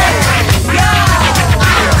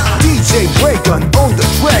 DJ Wegun on the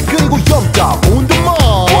track 그리고 Yumdda on the mic.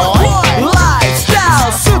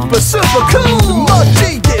 Lifestyle super super cool.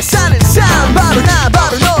 멋지게 사는 삶 바로 나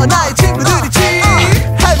바로 너 나의 친구들이지.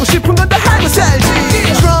 하고 싶은 건 다 하고 살지.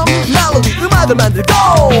 Drum 멜로디 음악을 만들고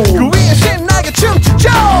그 위에 신나게 춤추죠.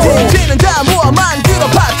 DJ는 다 모아 만들어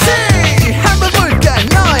파티. 한번 볼까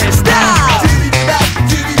너의 스타일.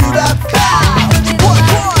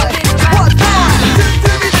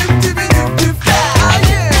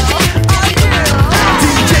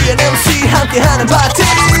 함께하는 파티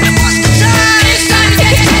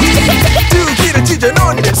두 귀를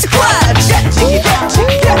찢어놓는 스크래치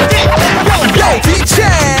Yo DJ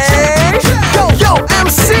Yo Yo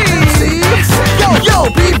MC Yo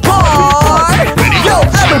Yo B-boy Yo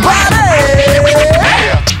everybody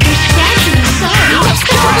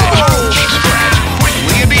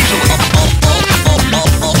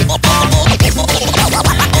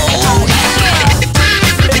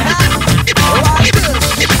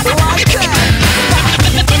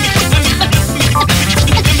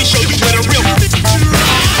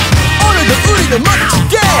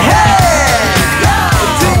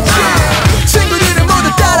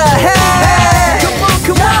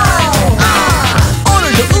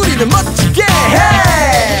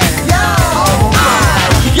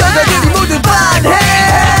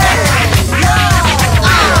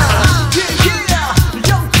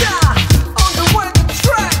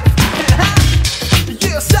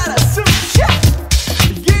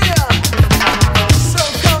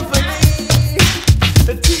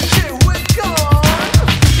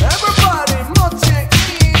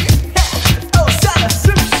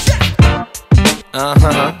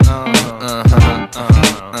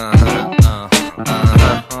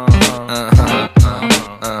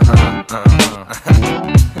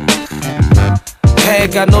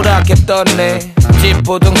내가 노랗게 떴네.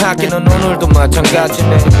 집보등하기는 오늘도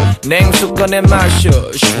마찬가지네. 냉수 꺼내 마셔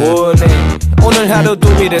시원해. 오늘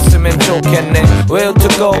하루도 이랬으면 좋겠네. Where to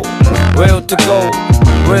go, where to go,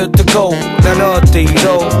 where to go. 난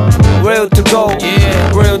어디로 Where to go,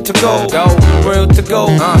 yeah. Where to go, where to go.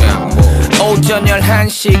 오전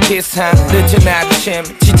 11시 기상 늦은 아침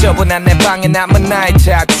지저분한 내 방에 남은 나의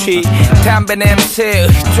자취. 담배 냄새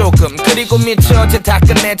조금 그리고 미처 어제 다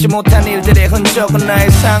끝내지 못한 일들의 흔적은 나의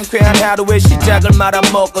상쾌한 하루의 시작을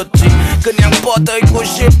말아먹었지. 그냥 뻗어있고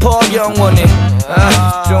싶어 영원히.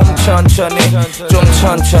 좀 천천히 좀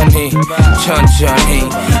천천히 천천히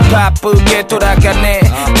바쁘게 돌아가네.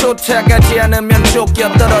 쫓아가지 않으면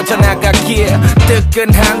쫓겨 떨어져 나가기에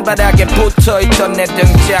뜨끈한 바닥에 붙어있던 내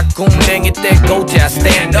등짝 궁뎅이 떼고 just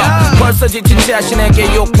stand up. 벌써 지친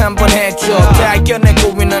자신에게 욕 한번 해줘. 다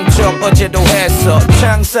이겨내고 있는 척 어제도 했어.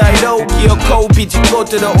 창사이로 기어코 비집고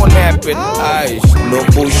들어온 햇빛. 아이씨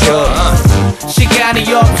눈부셔.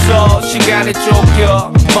 시간이 없어 시간에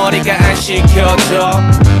쫓겨 머리가 안 식혀져.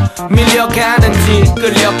 밀려가는지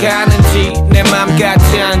끌려가는지 내 맘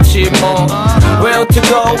같지 않지 뭐. Where to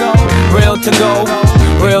go, where to go,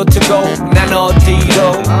 where to go. 난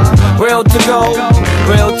어디로 Where to go,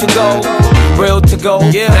 where to go, where to go.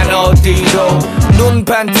 난 어디로. 눈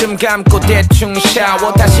반쯤 감고 대충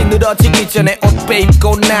샤워 다시 늘어지기 전에 옷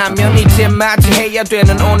빼입고 나면 이제 맞이해야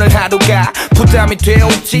되는 오늘 하루가 부담이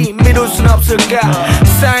되었지. 미룰 순 없을까.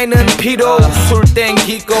 쌓이는 피로 술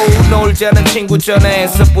땡기고 놀자는 친구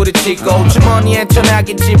전화해서 뿌리치고 주머니에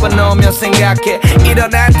전화기 집어넣으며 생각해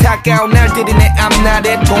이런 안타까운 날들이 내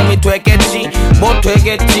앞날에 도움이 되겠지. 못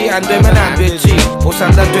되겠지. 안 되면 안 되지.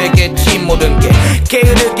 보상 다 되겠지. 모든 게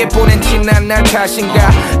게으르게 보낸 지난 날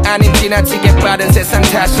탓인가 아님 지나치게 빠른 세상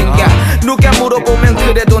탓인가. 누가 물어보면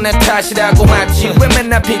그래도 내 탓이라고 하지. 왜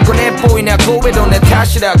맨날 피곤해 보이냐고 왜도 내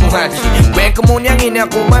탓이라고 하지. 왜 그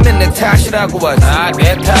모양이냐고 하면 내 탓이라고 하지.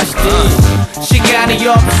 내 탓이지. 시간이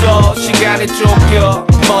없어 시간에 쫓겨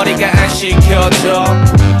머리가 안 식혀져.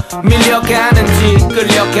 밀려가는지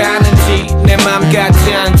끌려가는지 내 맘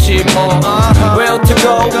같지 않지 뭐. Where to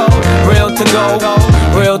go, where to go,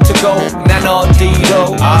 where to go. 난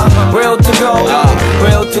어디로 Where to go,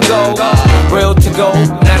 where to go, where to go.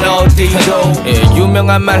 난 어디로.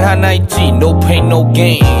 유명한 말 하나 있지. No pain no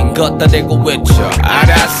gain. 걷다 대고 외쳐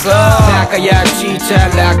알았어. 나가야지 잘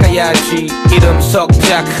나가야지. 이름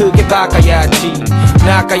석자 크게 박아야지.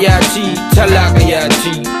 나가야지 잘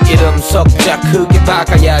나가야지. 이름 석자 크게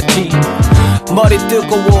박아야지. 머리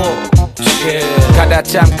뜨거워 chill. 가다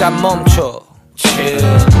잠깐 멈춰 chill.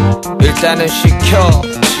 일단은 식혀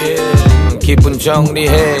chill. 기분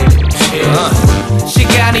정리해 chill.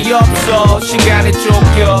 시간이 없어 시간에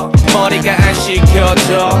쫓겨 머리가 안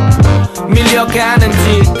식혀져.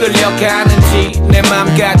 밀려가는지 끌려가는지 내 맘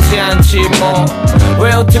같지 않지 뭐.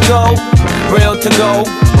 Where to go, where to go,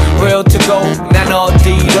 where to go. 난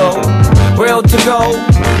어디로 Where to go,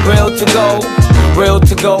 where to go, where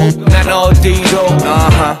to go. 난 어디로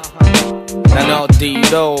난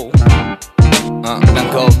어디로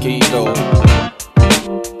난 거기로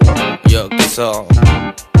여기서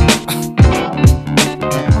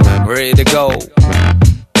Ready to go,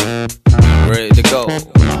 ready to go,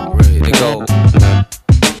 ready to go.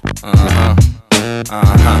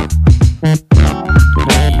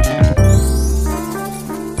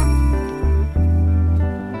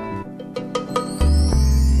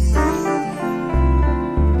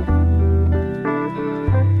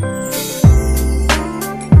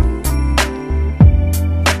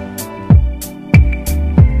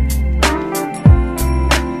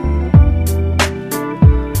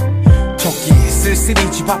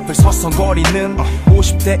 쓸쓸히 집 앞을 서성거리는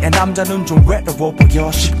 50대의 남자는 좀 외로워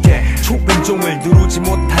보여 쉽게. 초인종을 누르지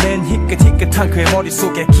못하는 희끗희끗한 그의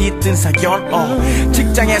머릿속에 깃든 사연.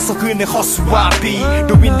 직장에서 그는 허수와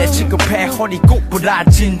비로 인해 지급해 허리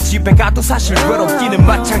꼬부라진. 집에 가도 사실 외롭기는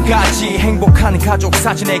마찬가지. 행복한 가족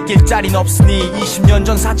사진에 길자리는 없으니 20년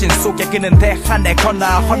전 사진 속에 그는 대한에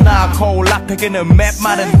허나 거울 앞에 그는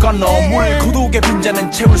맵마른 건어물. 고독의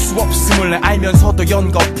빈잔은 채울 수 없음을 알면서도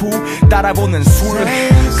연거푸 따라보는 술.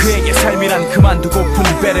 그에게 삶이란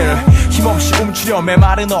그만두고픈 배를 힘없이 움츠려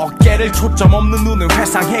메마른 어깨를. 초점 없는 눈을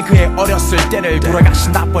회상해 그의 어렸을 때를.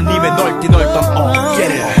 돌아가신 아버님의 넓디 넓던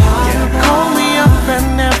어깨를. Call me up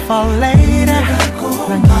and never later.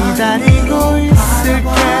 난 기다리고 있을게.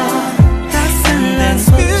 따스한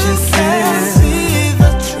손짓을.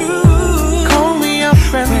 Call me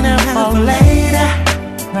up and never later.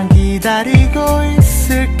 난 기다리고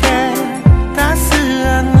있을게.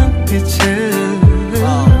 따스한 눈빛을.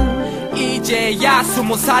 이제야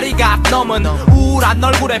 20살이가 넘은 우울한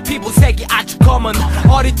얼굴에 피부색이 아주 검은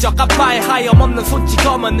어릴 적 아빠의 하염없는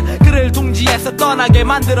손찌검은 그를 둥지에서 떠나게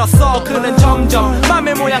만들었어. 그는 점점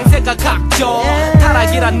맘의 모양새가 각져.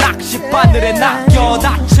 타락이란 낚싯바늘에 낚여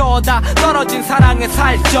낮춰다 떨어진 사랑의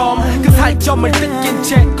살점. 그 살점을 뜯긴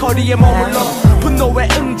채 거리에 머물러 분노에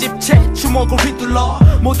응집채 주먹을 휘둘러.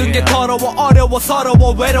 모든 게 더러워 어려워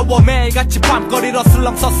서러워 외로워 매일같이 밤거리로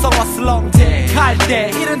슬렁서성어 슬렁대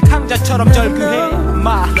갈때 이른 탕자처럼 절규해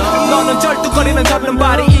마. 너는 절뚝거리는 젖는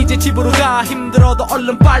발이 이제 집으로 가. 힘들어도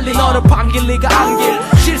얼른 빨리 너를 반길 리가 안길.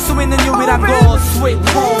 쉴 수 있는 유일한 곳 Sweet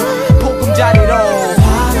Home 보금자리로.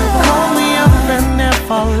 Call me up and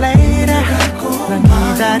never later. 난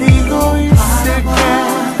기다리고 있을게.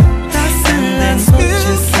 따스한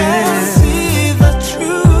손짓에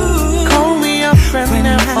Call me up and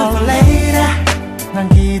never later. 난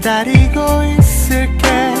기다리고 있을게.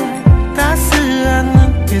 따스한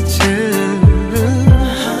눈빛을.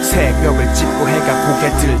 새벽을 찢고 해가 고개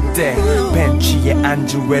들 때 벤치에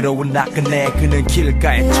앉은 외로운 나그네. 그는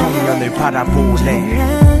길가의 청년을 바라보네.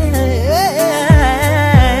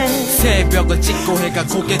 새벽을 찢고 해가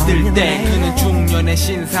고개 들 때 그는 중년의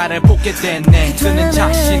신사를 보게 됐네. 그는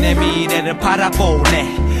자신의 미래를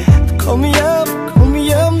바라보네. Call me up,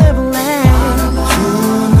 Neverland. 두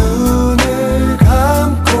눈을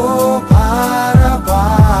감고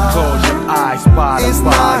바라봐. Close your eyes, 바라봐. It's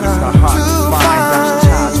not hard to find. 다시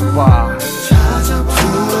찾아봐. 두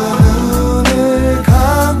눈을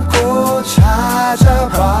감고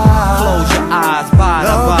찾아봐. Close your eyes,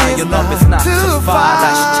 바라봐. Your love is not too far.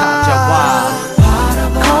 다시 찾아와.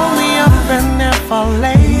 Call me up and never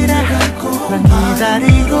later. 난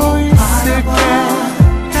기다리고 있을게.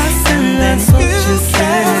 따스한 손짓에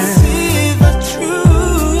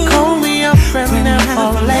Call me up and never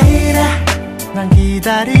later. 난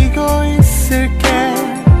기다리고 있을게.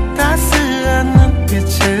 따스한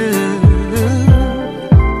눈빛을.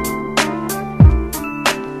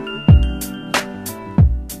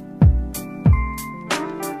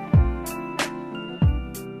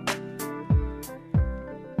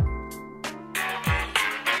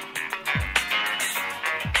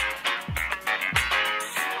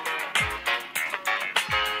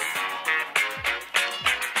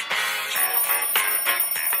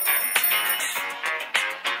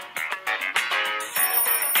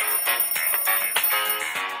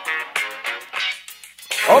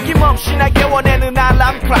 어김없이 날 깨워내는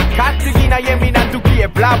알람 클락. 가뜩이나 예민한 두 귀에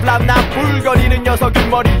블라블라. 난 불거리는 녀석을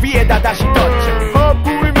머리 위에다 다시 던져.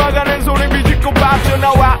 허풍을 막아낸 손에 비집고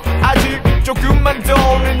빠져나와. 아직 조금만 더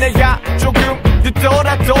오늘 내가 조금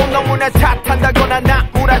늦더라도 너무나 탓한다거나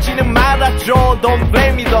나무라지는 말아줘. Don't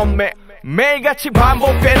blame me, don't me. 매일같이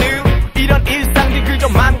반복되는 이런 일상이 그저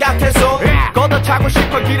맘 같아서 걷어차고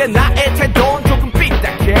싶어. 길에 나의 태도는 조금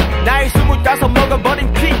삐딱해. 나이 25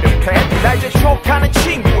 먹어버린 피드팩. 나 이제 촉하는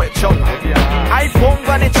친구의 전화야.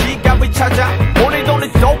 아이폰과 내 지갑을 찾아. 오늘도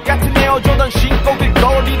는 똑같은 에어조던 신고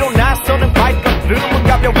길거리로 나서는 발걸음은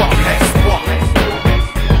가벼워. Let's walk.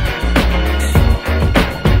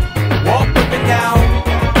 Walk with me now.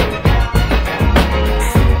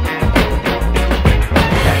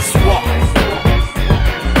 Let's walk.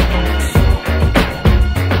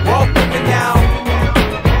 Walk with me now.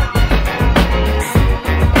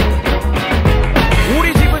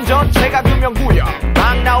 우리 집은 전체가 금연구역.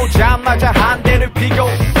 막 나오자마자 한 대를 피고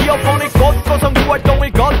이어폰을 꽂고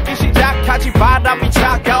선구활동을 걷기 시작하지. 바람이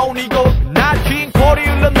차가운 이곳. 난 긴 골이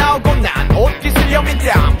흘러나오고 난 옷깃을 여민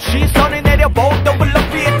땀. 시선을 내려보던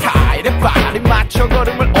블럭비의 타일에 발이 맞춰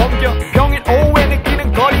걸음을 옮겨. 평일 오후에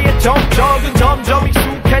느끼는 거리의 정적은 점점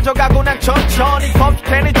익숙해져가고 난 천천히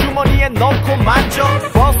컴퓨터를 주머니에 넣고 만져.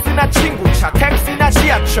 버스나 친구차 택시나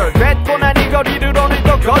지하철 뱉고 난 이 거리를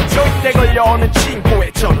오늘도 걷죠. 이때 걸려오는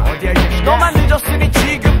친구의 전화. 너만 늦었으니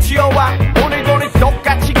지금 튀어와. 오늘도 는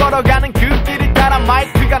똑같이 걸어가는 그 길을 따라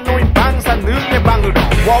마이크가 놓인 방사능의 방으로.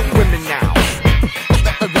 Walk with me now.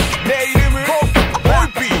 내 이름은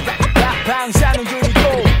볼비. 방사능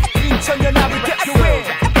중이고 인천연합을 대표해.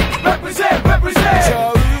 Represent, represent.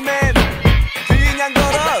 처음엔 그냥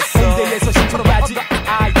걸었어. 홍대에서 신촌으로 바지.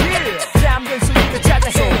 Ah yeah. 잠든 소리를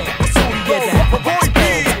찾아서 소리에다. 볼비.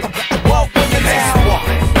 Walk with me now.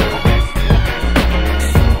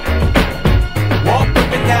 Walk with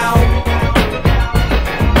me now.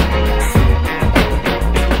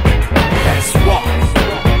 Let's walk.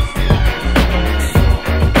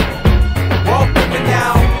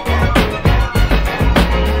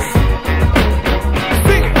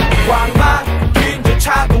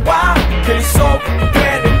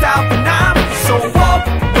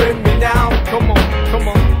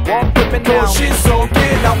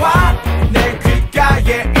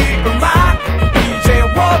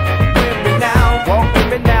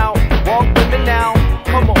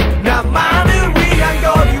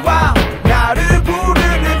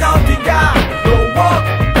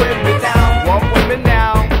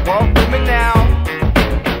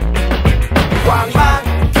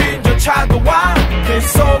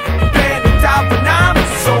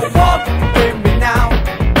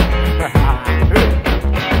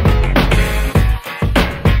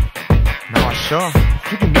 늦었어.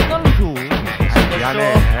 그게 맨날 늦어.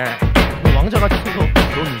 미안해. 왕자같이 서서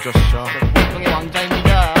넌 늦었어. 보통의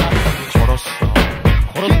왕자입니다. 걸었어.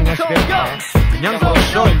 걸어서 그냥 집에 가. 그냥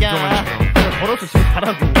걸었어. 인정한 척. 그냥 걸어서 집에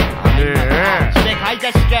가라고. 안돼. 집에 가 이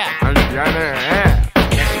자식아. 아니 미안해.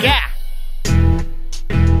 자식아.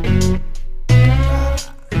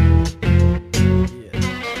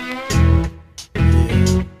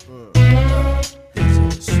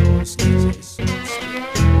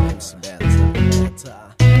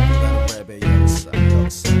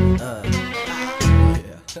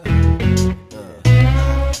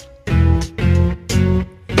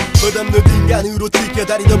 끝없는 인간으로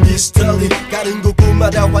지켜다니던 미스터리 가는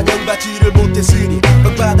곳곳마다 환영받지를 못했으니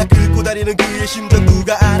방바닥 긁고 다니는 그의 심정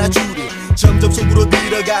누가 알아주리 점점 속으로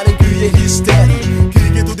들어가는 그의 히스테리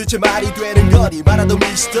그게 도대체 말이 되는 거니 말하던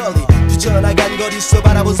미스터리 뛰쳐나간 거리서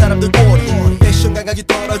바라본 사람들 꼬리 패션 감각이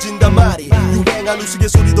떨어진단 말이 유행한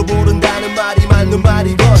우스갯소리도 모른다는 말이 맞는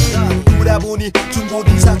말이건 돌아보니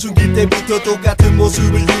중고등 사춘기 때부터 똑같은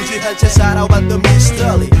모습을 유지한 채 살아왔던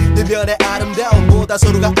미스터리 내면의 아름다움보다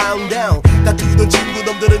서로가 아웅다운 다투던 친구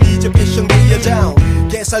놈들은 이제 패션계의 다운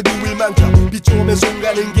개살구일 망정 비추오면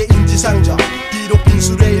손가는 게 인지상정 비록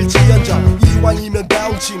빈술의 일지연정 이왕이면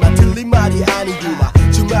다운치마 틀린 말이 아니구마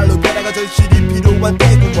정말로 변화가 절실히 필요한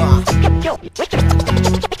때구마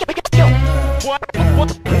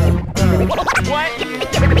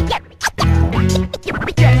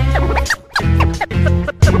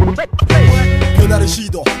변화를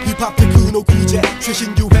시도 힙합 테크노 구제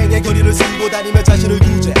최신 유행의 거리를 쓰고 다니며 자신을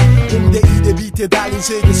구제 홍대 이대 밑에 달린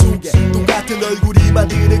세계 속에 똑같은 얼굴이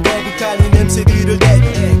만드는 거북한 이 냄새들을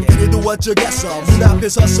내게 그래도 어쩌겠어 문 앞에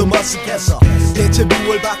서서 머쓱했어 대체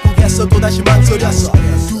무얼 바꾸겠어 또다시 망설였어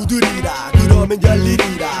두드리라 그러면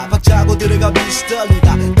열리리라 박차고 들어가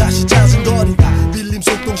미스터리가 다시 찾은 거리가 밀림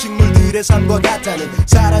속 동식물들의 삶과 같다는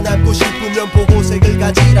살아남고 싶으면 보호색을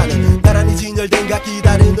가지라는 나란히 진열된 각기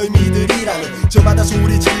다른 의미들이라는 저마다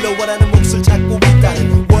소리 질러 원하는 몫을 찾고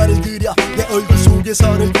있다는 원을 그려 내 얼굴 속에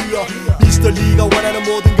선을 그어 미스터리가 원하는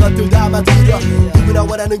모든 것들 담아들여 누구나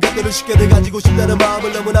원하는 것들을 쉽게들 가지고 싶다는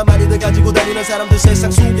마음을 너무나 많이들 가지고 다니는 사람들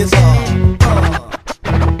세상 속에서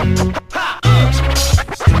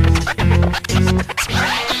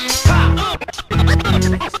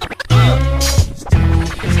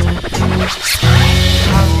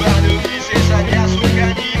한반도 이 세상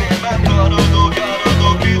야속한이네 맘 걸어도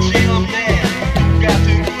걸어도 끝이 없네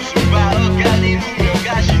똑같은 구슬과 엇갈린 운명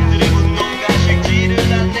가신들의 분노가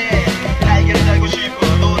식지를 않네 날개를 달고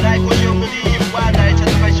싶어도 날 곳이 없는 이유와 날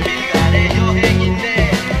찾은 80일간의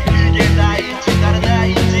여행이네 그게 나인지 다른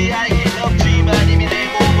나인지 알긴 없지만 이미 내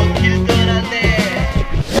몸은 길 떠났네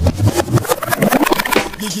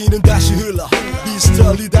얘기는 다시 흘러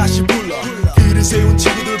미스터리 다시 불러 글을 세운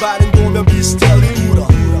친구들 반응 보면 미스터리 울어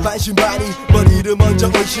반신반의 머리를 먼저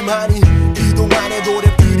의심하니 그동안의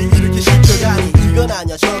노력들이 이렇게 실천하니 이건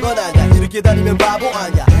아냐 저건 아냐 이렇게 다니면 바보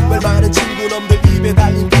아냐 말 많은 친구 놈들 입에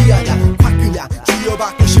달린 비 아냐 확 그냥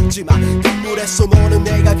쥐어받고 싶지만 금물에서 노는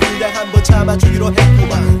내가 그냥 한번 참아주기로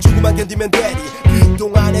했구만 조금만 견디면 되리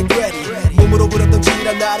그동안의 괴리 몸으로 부렸던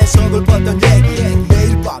지난 날의 서글펐던 얘기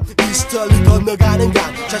매일 밤 미스터리 건너가는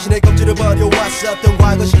강 자신의 검지를 버려왔었던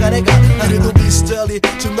과거 시간의 강 그래도 미스터리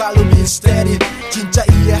정말로 미스테리 진짜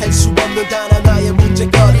이해할 수 없는 단 하나의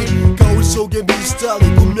문제거리 거울 속의 미스터리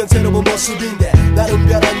분명 새로운 모습인데 나름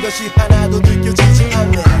변한 것이 하나도 느껴지지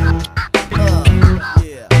않네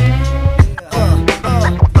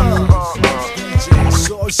DJ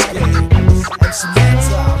Soulscape MC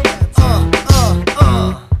Meta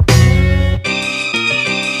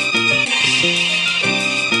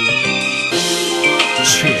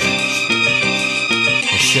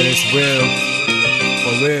Shit is real,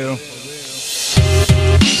 for real.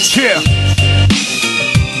 Yeah,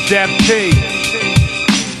 that P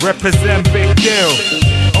represent big deal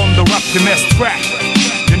on the Loptimist track.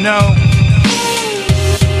 You know,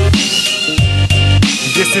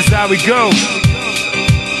 this is how we go.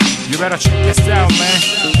 You better check this out, man.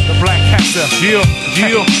 The Black Cancer,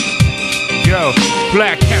 Yo,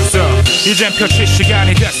 Black Cancer. 이젠 펼칠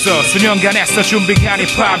시간이 됐어. 수년간에서 준비한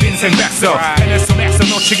힙합 인생 백서. 내 손에서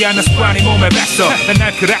놓치지 않는 습관이 몸에 뱄어.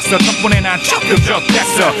 맨날 그랬어. 덕분에 난 조금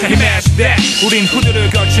좋댔어. Imagine that. 우린 후드를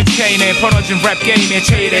걸친 체인에 벌어진 랩 게임의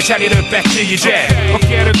제일의 자리를 뺐지 이제.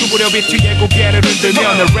 어깨를 구부려 비트에 고개를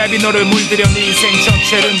흔들며 랩이 너를 물들여 네 인생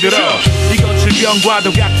전체를 흔들어. 이건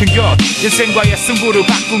질병과도 같은 것. 인생과의 승부를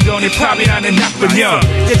바꾼 건 힙합이라는 나쁜 년.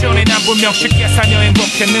 예전에 난 분명 쉽게 살며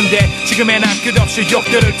행복했는데 지금의 난 끝없이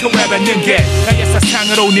욕들을 토해뱉는 게 나의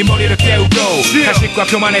사상으로 네 머리를 깨우고 가식과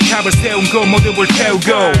교만의 탑을 세운 거 모두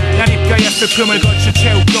불태우고 난 입가에 슬픔을 거쳐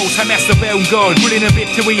채우고 삶에서 배운 걸 불리는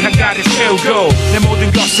비트 위 한가를 채우고 내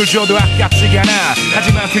모든 것을 줘도 아깝지가 않아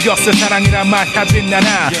하지만 그것을 사랑이란 말 하진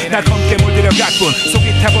않아 날 검게 물들여갈 뿐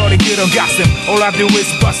속이 타버린 그런 가슴 All I do is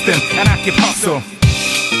bustin' and I keep hustle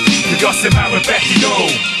그것에 마음을 뺏기고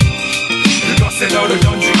그것에 너를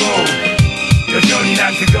던지고 여전히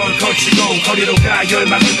난 그걸 걸치고 거리로 가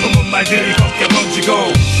열망을 품은 말들이 걷게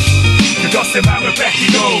번지고 그것에 마음을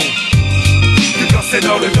뺏기고 그것에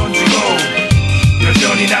너를 던지고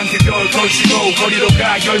여전히 난 그걸 걸치고 거리로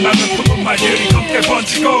가 열망을 품은 말들이 걷게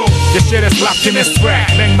번지고 This shit is Loptimist rap,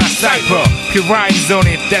 make my cipher Pure rhymes on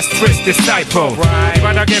it, that's Trish disciple 이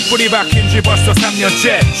바닥에 뿌리 박힌 지 벌써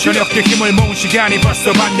 3년째 저녁때 힘을 모은 시간이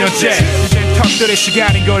벌써 반년째 이젠 턱들의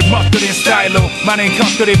시간인 걸 멋들인 스타일로 많은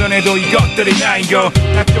것들이 변해도 이것들이 나인걸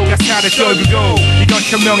난 또 가사를 떨구고 이건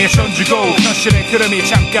혁명의 전주고 현실의 흐름이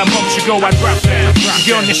잠깐 멈추고 I drop them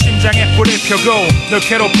이건 내 심장에 불을 펴고 널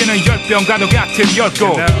괴롭히는 열병과도 같은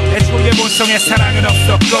열고 애초에 본성에 사랑은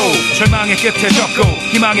없었고 절망의 끝에 졌고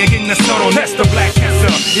희망에 깃는 서로 That's the black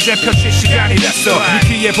cancer 이제 펼칠 시간이 됐어 네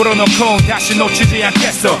귀에 불어넣고 다시 놓치지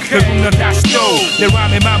않겠어 결국 넌 다시 또 내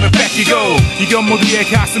람의 맘을 뺏기고 이건 모두의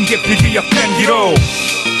가슴 깊이 기억된 뒤로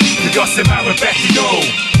그것에 맘을 뺏기고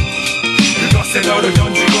그것에 너를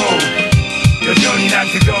던지고 여전히 난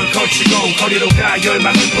그걸 걸치고 거리로 가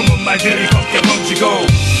열망을 품은 말들이 걷게 번지고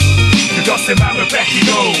그것에 맘을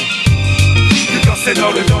뺏기고 그것에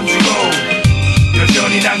너를 던지고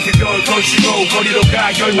여전히 난 그걸 걸치고 거리로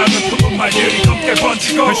가 열망을 품은 말들이 걷게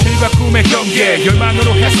번지고 현실과 꿈의 경계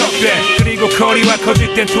열망으로 해석돼 그리고 거리와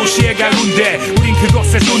거짓된 도시의 가운데 우린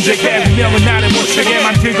그곳에 존재해 운명은 나를 못채게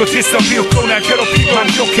만들고 뒤서 비웃고 날 괴롭히고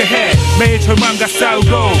만족해 해 매일 절망과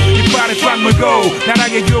싸우고 이빨을 꽉 물고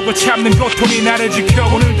나락의 유혹을 참는 고통이 나를 지켜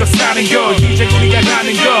오늘도 사는 것 이제 우리가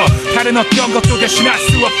가는 것 다른 어떤 것도 대신할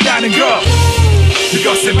수 없다는 것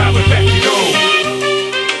그것에 맘을 뺏기고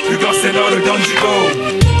그것에 너를 던지고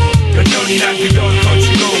여전히 난 그걸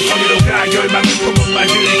걸치고 거리로 가 열망을 품은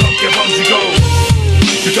말들이 걷게 번지고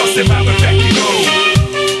그것에 맘을 뺏기고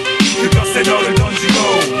그것에 너를 던지고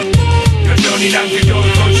여전히 난 그걸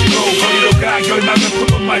걸치고 거리로 가 열망을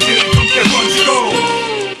품은 말들이 걷게 번지고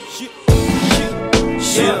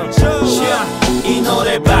이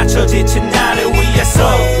노래 바쳐 지친 나를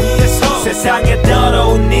위해서 세상에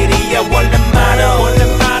더러운 일이야 원래 많어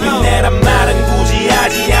내란 말은 굳이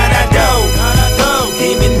하지 않아도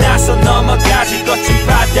힘이 나서 넘어가지 거친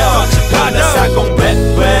파도 흘러사공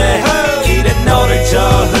베베 길에 너를 저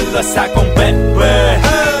흘러사공 베베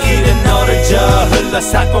길에 너를 저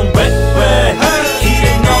흘러사공 베베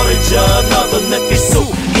길에 너를 저 너도 느낄 수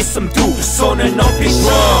있음 두 손을 높이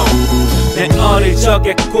들어 내 어릴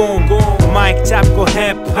적의 꿈 마이크 잡고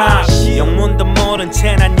힙합 영문도 모른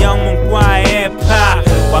채 난 영문과의 힙합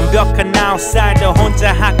완벽한 아웃사이더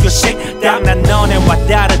혼자 학교 식당 난 너네와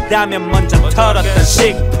다르다면 먼저 털었던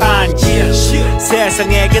식판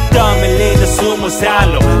세상에게 떠밀리는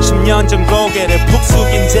 20살로 10년 전 고개를 푹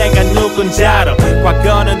숙인 제가 누군지 알아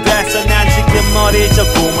과거는 됐어 난 지금 어릴 적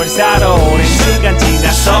꿈을 살아 오랜 시간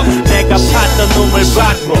지나서 내가 봤던 눈물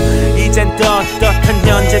받고 이젠 떳떳한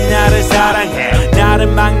현재 나를 사랑해 나를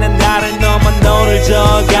막는 나를 넘어 너를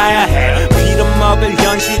저어가야 해 빌어먹을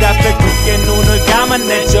현실 앞에 굳게 눈을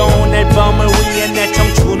감았네 좋은 앨범을 위해 내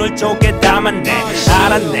청춘을 쪼개 담았네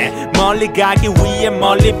알았네 멀리 가기 위해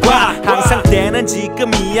멀리 봐 항상 때는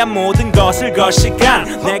지금이야 모든 것을 걸 시간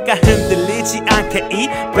내가 흔들리지 않게 이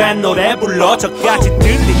밴 노래 불러 저까지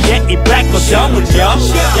들리게 이 백거더 물려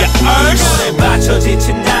이 노래 맞춰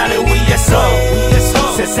지친 나를 위해서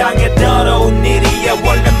세상에 더러운 일이야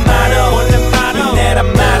원래 많어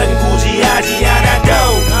내란 말은 굳이 하지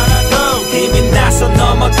않아도 힘이 나서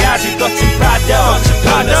넘어가지 거친 파도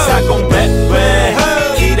흘러사공 베베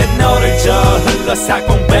길에 너를 저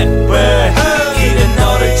흘러사공 베베 길에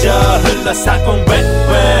너를 저 흘러사공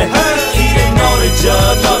베베 길에 너를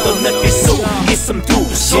저 너도 느낄 수 있음 두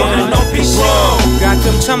손을 높이 들어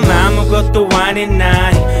가끔 참 아무것도 아닌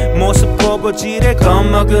나이 모습 보고 지레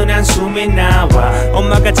겁먹은 한숨이 나와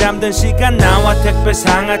엄마가 잠든 시간 나와 택배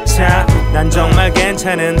상하차 난 정말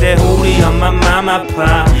괜찮은데 우리 엄마 맘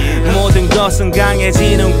아파 모든 것은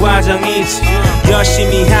강해지는 과정이지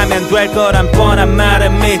열심히 하면 될 거란 뻔한 말을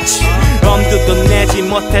믿지 엄두도 내지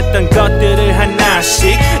못했던 것들을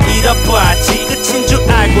하나씩 잃어봤지 끝인 줄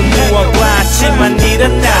알고 누워봤지만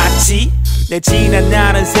일어났지 내 지난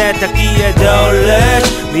날은 세탁기에 돌래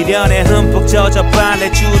미련에 흠뻑 젖어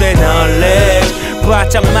빨래줄에 널래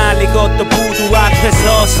바짝 말리고 또 부두 앞에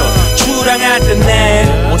서서 출항할 때 내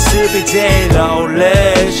모습이 제일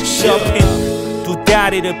어울래 쇼핑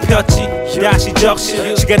다리를 폈지 다시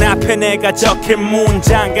적시 시간 앞에 내가 적힌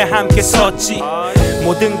문장과 함께 섰지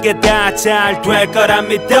모든 게 다 잘 될 거라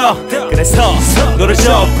믿어 그래서 너를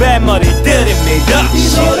저 뱃머리들이 믿어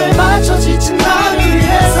이 노래를 맞춰 지친 나를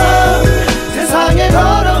위해서 세상에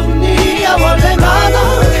걸어온 니야 원래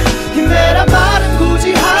많아 힘내란 말은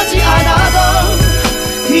굳이 하지 않아도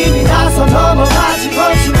힘이 나서 넘어가지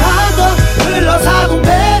거침하도 흘러사공배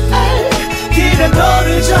길에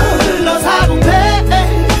너를 줘 흘러사공배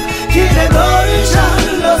길에 너를 줘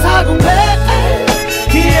흘러사공배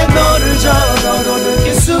길에 너를 줘 너도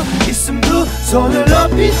느낄 수 있음 두 손을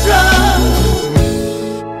높이 들어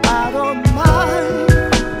I don't mind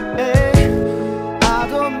I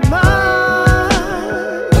don't mind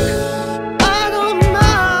I don't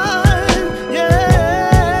mind yeah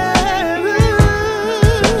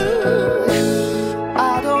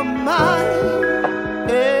I don't mind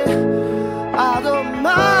yeah I don't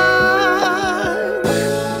mind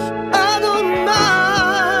I don't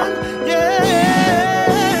mind yeah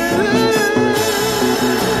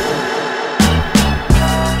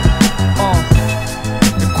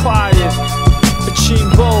The Quiett, the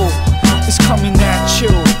Jinbo is coming at you.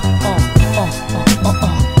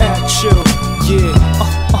 At you, yeah.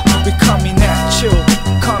 We coming at you,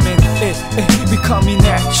 coming, we coming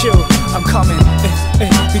at you. I'm coming,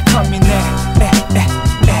 we coming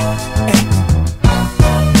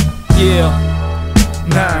yeah.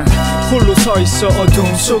 난 홀로 서 있어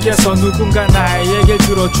어둠 속에서 누군가 나의 얘기를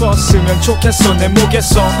들어줬으면 좋겠어 내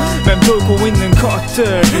목에서 맴돌고 있는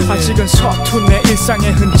것들 아직은 서툰 내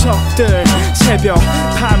일상의 흔적들 새벽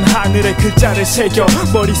밤 하늘에 글자를 새겨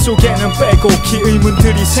머릿속에는 빼곡히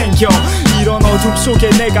의문들이 생겨 이런 어둠 속에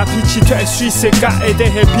내가 빛이 될 수 있을까에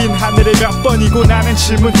대해 빈 하늘을 몇 번이고 나는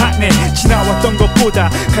질문하네 지나왔던 것보다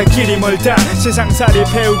갈 길이 멀다 세상살이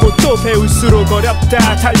배우고 또 배울수록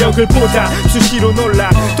어렵다 달력을 보다 수시로 놀라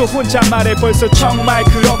또 혼자 말해 벌써 정말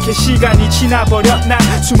그렇게 시간이 지나버렸나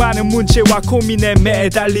수많은 문제와 고민에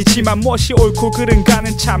매달리지만 무엇이 옳고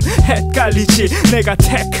그른가는 참 헷갈리지 내가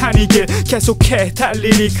택한 이 길 계속해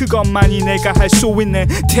달리리 그것만이 내가 할 수 있는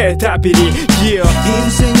대답이리 yeah.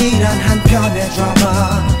 인생이란 한 편의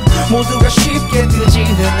드라마 모두가 쉽게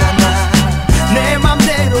되지는 않아 내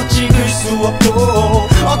맘대로 찍을 수 없고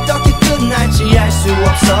어떻게 끝날지 알 수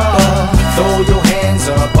없어 Throw your hands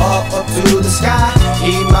up, up to the sky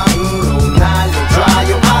희망으로 날려 dry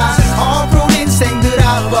your eyes 어려운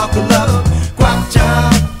인생들아 buckle up 꽉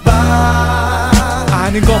잡아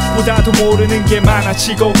아는 것보다도 모르는 게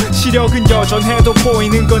많아지고 시력은 여전해도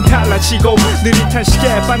보이는 건 달라지고 느릿한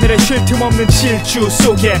시계바늘에 쉴 틈 없는 질주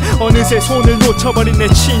속에 어느새 손을 놓쳐버린 내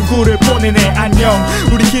친구를 보내네 안녕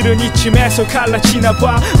우리 길은 이쯤에서 갈라지나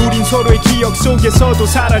봐 우린 서로의 기억 속에서도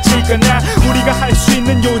사라질 거나 우리가 할 수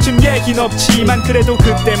있는 요즘 얘긴 없지만 그래도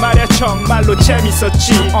그때 말야 정말로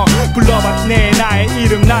재밌었지 불러봤네 나의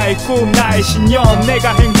이름 나의 꿈 나의 신념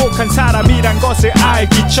내가 행복한 사람이란 것을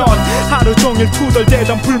알기 전 하루 종일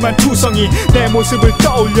투덜대던 불만투성이 내 모습을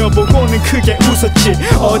떠올려보고는 크게 웃었지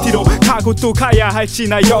어디로 가고 또 가야 할지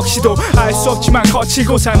나 역시도 알 수 없지만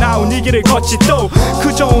거치고 사나운 이 길을 걷지 또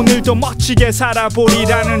그저 오늘도 멋지게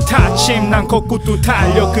살아보리라는 다짐 난 걷고 또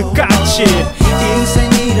달려 끝까지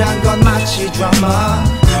인생이란 건 마치 드라마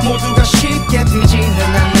모두가 쉽게 되지는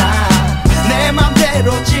않아 내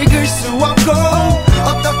맘대로 찍을 수 없고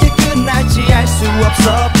어떻게 끝날지 알 수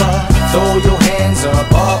없어 But throw your hands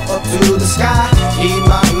up, up to the sky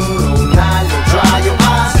희망으로 날려 dry your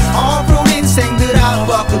eyes 어려운 인생들아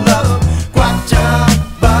buckle up 꽉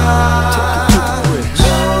잡아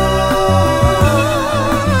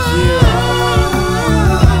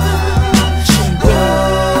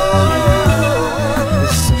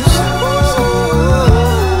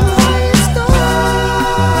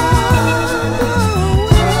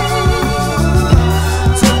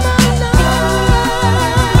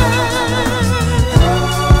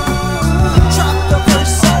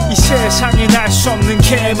세상에 날 수 없는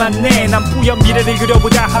게 많네 난 뿌연 미래를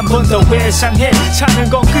그려보다 한 번 더 회상해 사는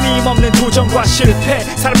건 끊임없는 도전과 실패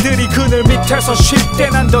사람들이 그늘 밑에서 쉴 때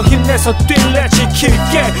난 더 힘내서 뛸래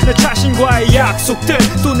지킬게 내 자신과의 약속들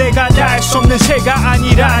또 내가 날 수 없는 새가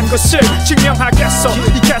아니란 것을 증명하겠어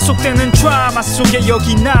이 계속되는 드라마 속에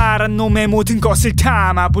여기 나란 놈의 모든 것을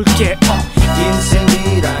담아볼게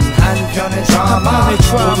인생이란 한편의 드라마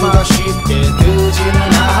모두가 쉽게 되지는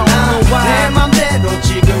않아 내 맘대로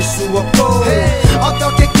찍을 수 없고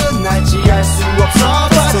어떻게 끝날지 알 수 없어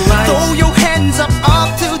But throw your hands up,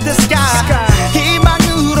 up to the sky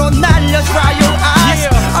희망으로 날려 dry your eyes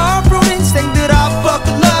어려운 인생들아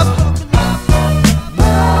buckle up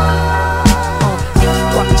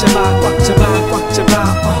꽉 잡아 꽉 잡아 꽉 잡아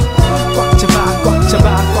꽉 잡아 꽉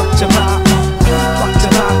잡아 꽉 잡아 꽉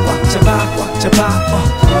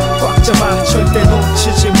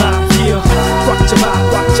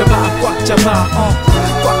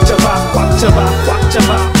잡아 꽉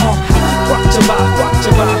잡아 꽉 잡아 꽉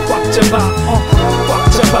잡아 꽉 잡아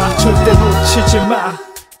꽉 잡아 절대 놓치지 마.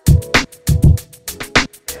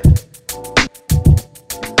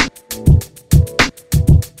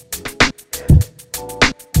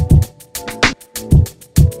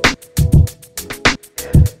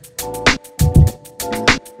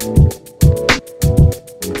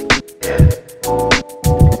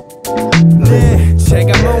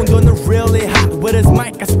 제가 모은 돈은 really hot With his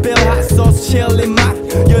mic I spill hot sauce chili 맛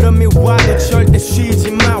여름이 와도 절대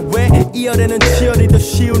쉬지 마 왜 이열에는 치열이 더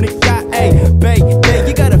쉬우니까 Ay babe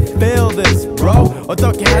you gotta feel this bro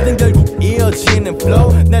어떻게 하든 결국 이어지는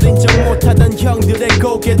flow 날 인정 못하던 형들의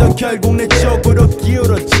고개도 결국 내 쪽으로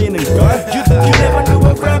기울어지는걸 You never knew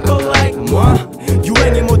a rapper like me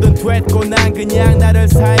유행이 뭐든 됐고 난 그냥 나를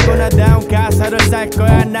살고 나다운 가사를 쌀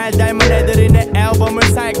거야 날 닮은 애들이 내 앨범을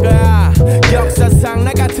살 거야 역사상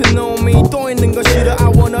나 같은 놈이 또 있는 거 싫어 I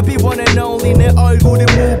wanna be one and only 내 얼굴이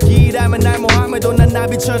무기라면 날 뭐함에도 난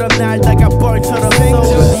나비처럼 날다가 벌처럼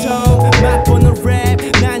생존성 맛보는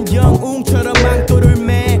랩 난 영웅처럼 망토를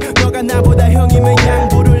매 너가 나보다 형이면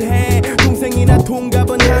양보를 해 동생이나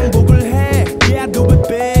동갑은 항복을 해 Yeah do it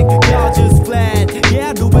big y'all just flat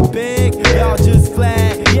Yeah do it big y'all just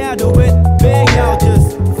flat Yeah do it big y'all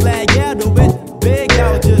just flat Yeah do it big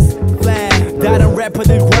y'all just flat 다른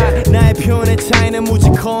래퍼들과 나의 표현의 차이는 무지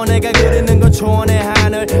커 내가 그리는 건 초원의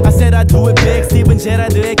하늘 I said I do it big 스티븐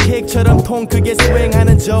제라드의 킥처럼 통 크게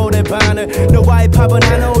스윙하는 저울의 바늘 너와 힙합은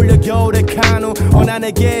안 어울려 겨울의 카누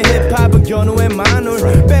원한에게 힙합은 견우의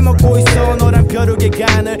마눌 빼먹고 있어 너랑 벼룩의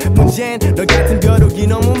간을 문제는 너 같은 벼룩이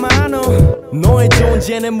너무 많어 너의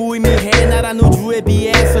존재는 무의미해 나란 우주에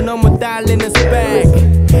비해서 너무 딸리는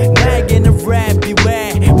스펙 나에게는 랩이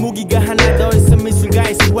왜 무기가 하나 더 있어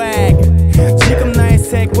미술가의 swag 지금 나의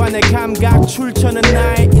색과 내 감각 출처는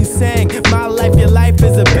나의 인생 My life, your life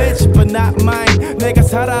is a bitch but not mine 내가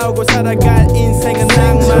살아오고 살아갈 인생은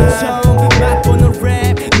낭만 맛보는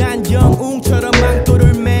랩 난 영웅처럼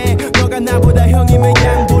망토를 매 너가 나보다 형이면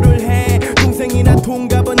양보를 해 동생이나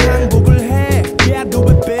동갑은 항복을 해 Yeah do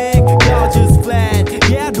it big, y'all just flat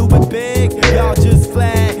Yeah do it big, y'all just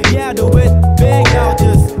flat Yeah do it big, y'all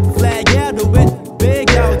just flat Yeah do it big,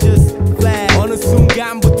 y'all just flat 어느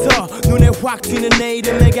순간부터 눈에 확 튀는 내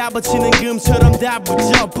이름 내가 버치는 금처럼 다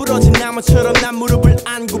붙여 부러진 나무처럼 난 무릎을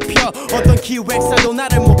안 굽혀 어떤 기획사도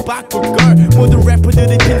나를 못 바꿀걸 모든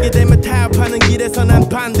래퍼들이 핑계대며 타협하는 길에서 난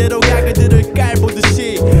반대로 야그들을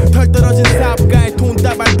깔보듯이 덜 떨어진 사업가의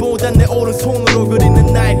돈다발보단 내 오른손으로 그리는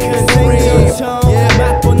나의 큰 생존성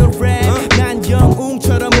맛보는 랩 난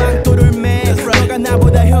영웅처럼 망토를 매 너가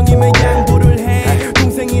나보다 형이면 양보를 해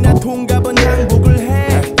동생이나 동갑은 항복을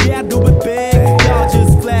해 Yeah do it big y'all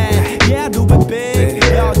just flat Yeah do it big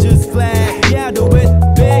y'all just flat Yeah do it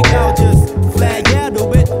big y'all just flat Yeah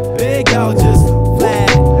do it big y'all just flat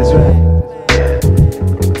That's right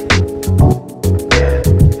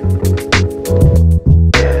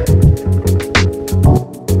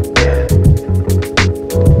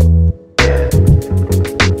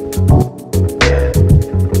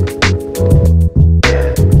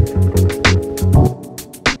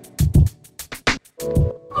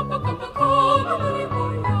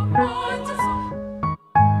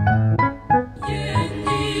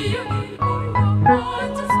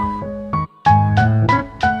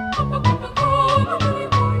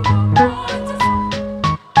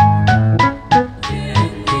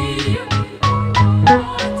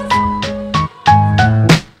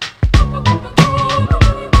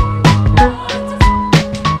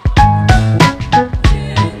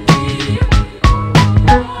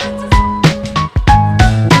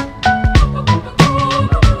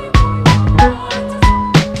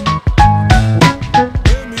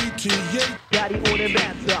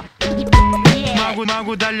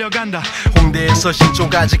마구 달려간다 홍대에서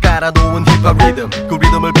신촌까지 깔아놓은 힙합 리듬 그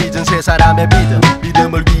리듬을 빚은 세 사람의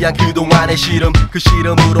믿음을 위한 그동안의 씨름 그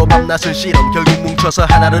씨름으로 밤낮을 씨름 결국 뭉쳐서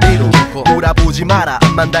하나를 이룬 돌아보지 마라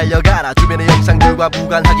앞만 달려가라 주변의 영상들과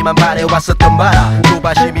무관하기만 바래왔었던 바라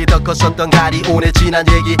조바심이 더 컸었던 가리온의 지난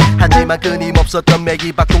얘기 하지만 끊임없었던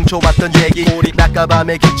맥이 박동쳐왔던 얘기 낮과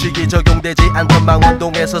밤의 규칙이 적용되지 않던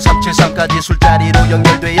망원동에서 373까지 술자리로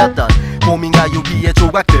연결되었던 고민과 유비의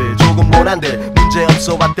조각들 조금 모난들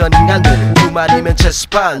문제없어 왔던 인간들 주말이면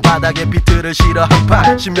체스판 바닥에 비트를 실어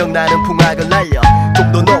한판 신명나는 풍악을 날려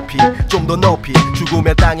좀 더 높이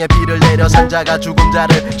죽음의 땅에 비를 내려 산자가 죽은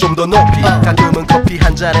자를 좀 더 높이 가끔은 커피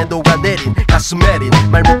한 잔에 녹아내린 가슴 내린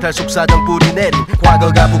말 못할 속사정 뿌리 내린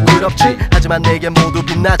과거가 부끄럽지 하지만 하지만 내게 모두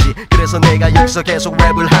빛나지. 그래서 내가 여기서 계속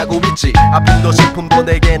랩을 하고 있지. 아픔도 슬픔도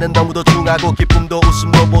내게는 너무도 중하고 기쁨도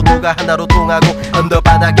웃음도 모두가 하나로 통하고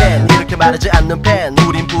언더바닥엔 이렇게 마르지 않는 펜.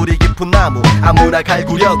 우린 뿌리 깊은 나무 아무나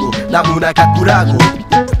갈구려고 나무나 가꾸라고.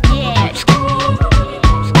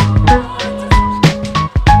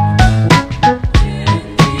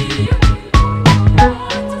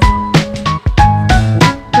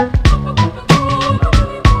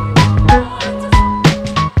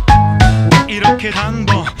 이렇게 한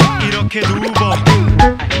번 이렇게 두 번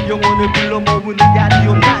영혼을 불러 모으는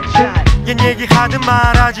가리온 나차. 옛 얘기하든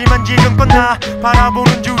말하지만 지금껏 나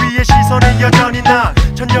바라보는 주위의 시선은 여전히 나.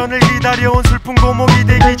 천년을 기다려온 슬픈 고목이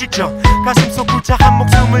되기 직전 가슴속 구차한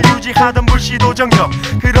목숨을 유지하던 불시도 정적.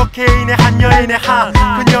 그렇게 인해 한 여인의 한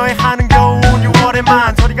그녀의 한은 겨우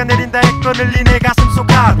 6월에만 소리가 내린다 했거늘 니네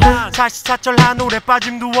가슴속 한 44절한 노래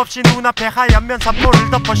빠짐도 없이 눈앞에 하얀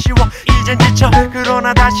면사포를 덮어 씌워 이젠 지쳐.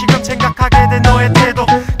 그러나 다시금 생각하게 된 너의 태도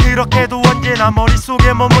그렇게도 언제나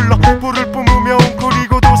머릿속에 머물러 불을 뿜으며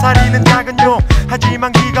웅크리고 도사리는 작은 요.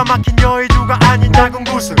 하지만 기가 막힌 여의주가 아닌 작은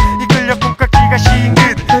구슬 이끌려 콩깍지가 씌인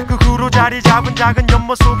그 후로 자리 잡은 작은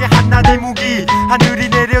연못 속에 한나디 무기. 하늘이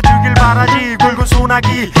내려주길 바라지 굵은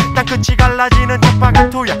소나기 땅끝이 갈라지는 짝박한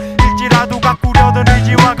토양. 일지라도 가꾸려던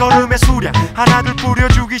의지와 걸음의 수량 하나둘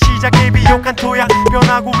뿌려주기 시작해 비옥한 토양.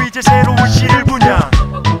 변하고 이제 새로운 씨를 분양.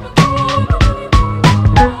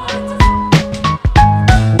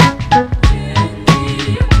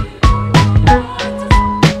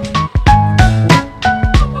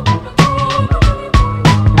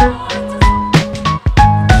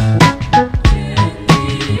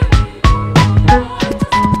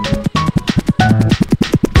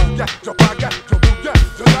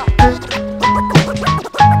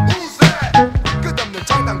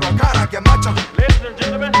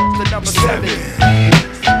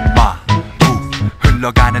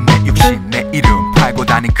 흘러가는 내 육신 내 이름 팔고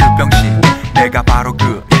다닌 그 병신. 내가 바로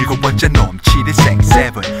그 7번째 놈 7일생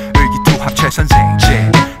세븐 의기투합 최선생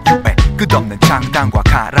제6회 끝없는 장단과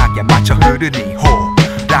가락에 맞춰 흐르니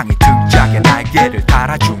호랑이 등짝에 날개를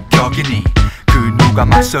달아준 격이니 그 누가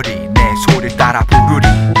맞서리 내 소리를 따라 부르리.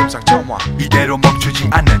 이대로 멈추지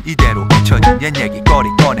않는 이대로 잊혀진 옛 얘기거리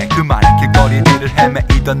꺼내 그 많은 길거리들을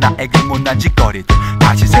헤매이던 나의 그 못난 짓거리들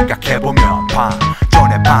다시 생각해보면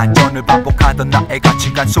반전에 반전을 반복하던 나의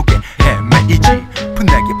가치관 속에 헤매이지.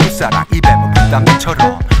 풋내기 풋사랑 입에문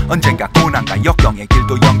풋담배처럼 언젠가 고난과 역경의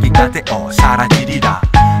길도 연기가 되어 사라지리라.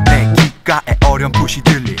 내 귓가에 어렴풋이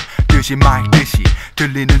들릴 듯이 말듯이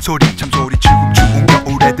들리는 소리 참소리 추궁추궁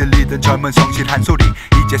겨울에 들리던 젊은 성실한 소리.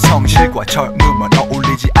 이제 성실과 젊음은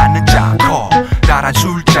어울리지 않는 자 커다란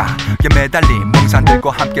술자에 매달린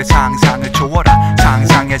몽산들과 함께 상상을 초월한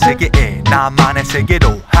상상의 세계에 나만의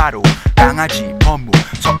세계로 하루 강아지 법무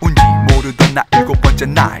서운지 모르던 나 7번째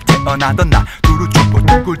날 태어나던 날 두루중불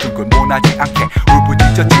둥글둥글 모나지 않게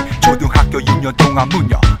울부짖었지. 초등학교 6년 동안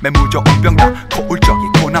무녀 매무저 운병다 코울적이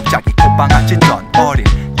코납작이 콧방아 찢던 어린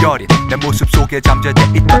여린 내 모습 속에 잠재돼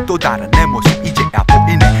있던 또 다른 내 모습 이제야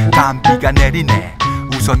보이네. 담비가 내리네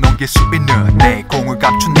웃어 넘길 수 있는 내 공을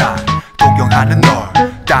감춘 날 동경하는 널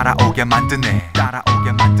따라오게 만드네.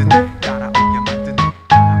 따라오게 만드네. 따라오게 만드네.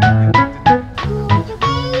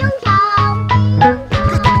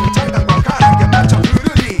 끝없는 장단과 가락에 맞춰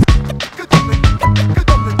흐르니 끝없는 장단과 가락에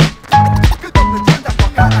맞춰 끝없는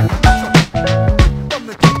장단과 가락에 맞춰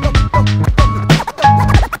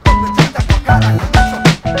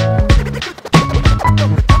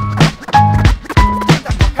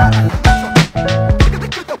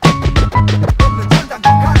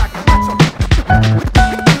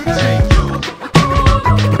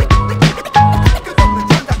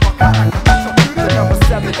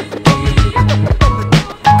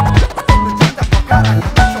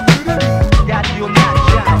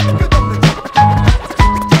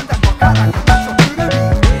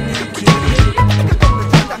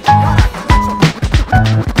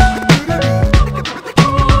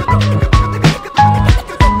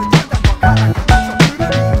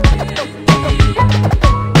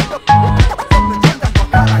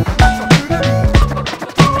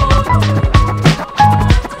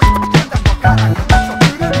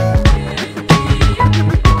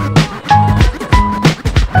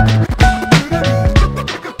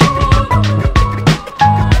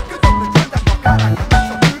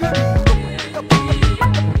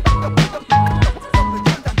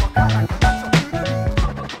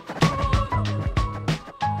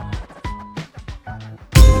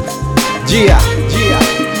Yeah,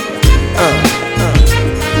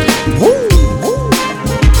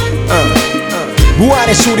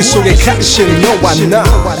 무한의 소리 속에 갇힌 너와 나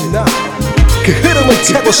그 흐름을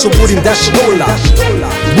타고서 우린 다시 올라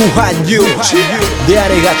무한유지 내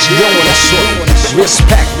안에 같이 영원한 소리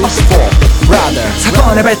Respect for brother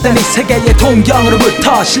사건의 발단이 세계의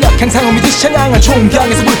동경으로부터 실력 향상을 믿으셔 향한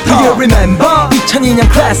존경에서부터 Do you remember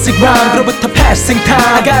 2002년 classic round으로부터 passing time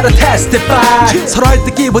I gotta testify 서로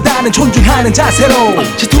헐뜯기보다는 존중하는 자세로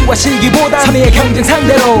질투와 시기보다 3위의 경쟁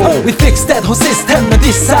상대로 We fix that whole system 너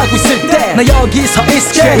디스하고 있을 때 나 여기서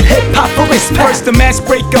escape hip hop for respect First the mass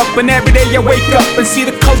break up and every day I wake up and see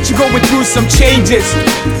the culture going through some changes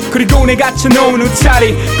그리고 내 갖춰놓은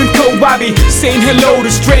울타리 끊고 와비 saying hello to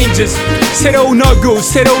strangers 새로운 얼굴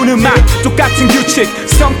새로운 음악 똑같은 규칙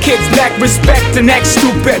Some kids lack respect and act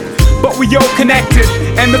stupid But we all connected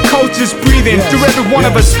and the culture's breathing through every one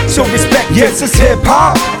of us so respect it Yes it's hip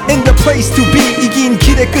hop in the place to be 이긴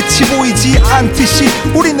길의 끝이 보이지 않듯이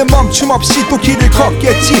우리는 멈춤 없이 또 길을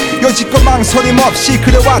걷겠지 여지껏 망설임 없이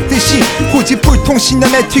그래왔듯이 고집불통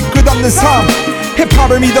신념에 뒤끝없는 삶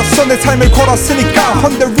힙합을 믿었어 내 삶을 걸었으니까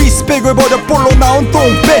헌데 리스펙을 버려 볼로 나온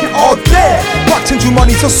똥배 어때 꽉찬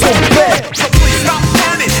주머니서 손빼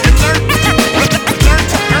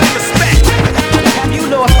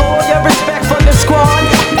respect for the squad.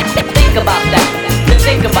 Think about that.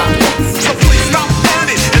 Think about this. So please stop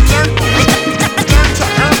earning and learn to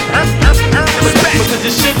earn respect. Because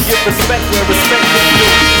you should give respect where respect is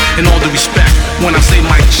due. In all due respect, when I say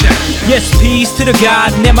mic check. Yes, peace to the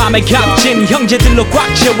God. 내 맘에 값진 형제들로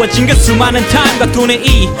꽉 채워진 그 수많은 타임과 돈의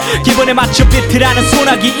이 기분에 맞춰 비트라는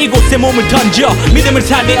소나기 이곳에 몸을 던져 믿음을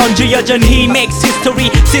삶에 얹어 여전히 makes history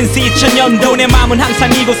since 2000년도 내 맘은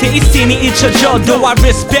항상 이곳에 있으니 잊혀져도 I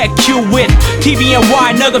respect Quiett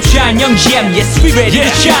TBNY 너급샤인 영지엠 Yes, we ready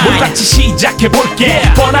to shine 같이 시작해볼게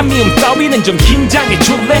뻔한 미움 따위는 좀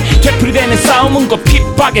긴장해줄래 되풀이되는 싸움은 곧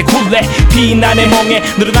핍박의 굴레 비난의 멍에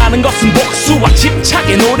늘어나는 것은 복수와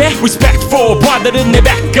집착의 노래 Respect for brother은 내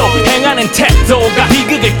배꼽 행하는 태도가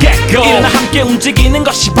비극을 깨고 일어나 함께 움직이는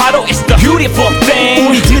것이 바로 It's the beautiful thing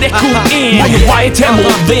우리들의 구인 모두와의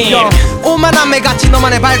대모임 오만함에 같이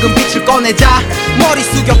너만의 밝은 빛을 꺼내자 머리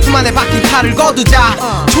숙여 품 안에 박힌 칼을 거두자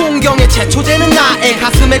존경의 최초제는 나의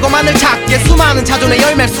가슴에 거만을 작게 수많은 자존의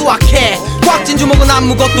열매를 수확해 꽉 쥔 주먹은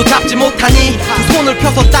아무것도 잡지 못하니 두 손을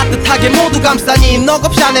펴서 따뜻하게 모두 감싸니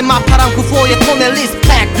너겁지 않은 마파랑 그 후의 톤의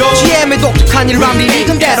리스펙 GM의 독특한 일람리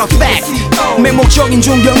리듬 get effect 맹목적인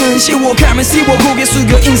존경은 쉬워가면 쉬워 고개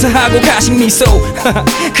숙여 인사하고 가식 미소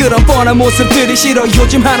그런 뻔한 모습들이 싫어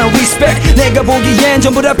요즘 하나 respect 내가 보기엔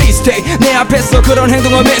전부 다 비슷해 내 앞에서 그런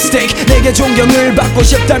행동은 mistake 내게 존경을 받고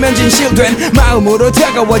싶다면 진실된 마음으로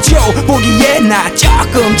다가와줘 보기에 나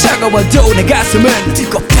조금 차가워도 내 가슴은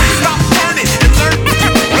뜨겁다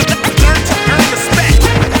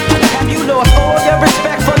Have you lost all your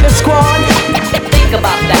respect for the squad? Think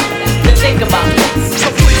about that, think about this. So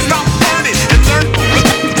please stop earning and learn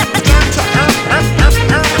to earn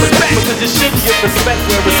respect. Because you should give respect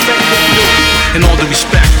where respect is due. In all due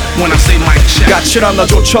respect, when I say mic check 까칠한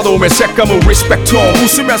나조차도 매색감은 respect tone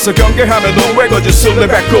웃으면서 경계하며 넌 왜 거짓을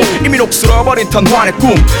내뱉고 이미 녹슬어버린 탄환의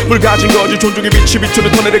꿈 붉어진 거지 존중의 빛이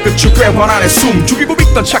비추는 터널의 끝이 꾀환한 숨 죽이고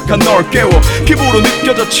믿던 착한 널 깨워 피부로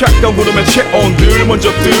느껴져 차가운 구름의 체온 늘 먼저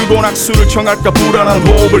뜨고 낙수를 청할까 불안한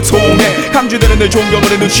호흡을 통해 감지되는 내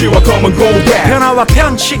존경의 눈치와 검은 고백 변화와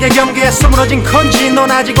변칙의 경계에 숨어진 건지 넌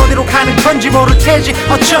아직 어디로 가는 건지 모를 테지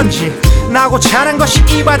어쩐지 나고 자란 것이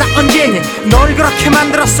이 바다 언제니 널 그렇게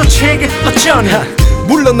만들었어 책에 어쩌니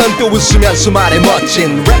물론 넌 또 웃으면서 말해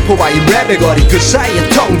멋진 래퍼와 이 랩의 거리 그 사이에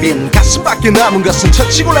텅 빈 가슴밖에 남은 것은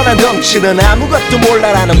처치고 나란 덩치는 아무것도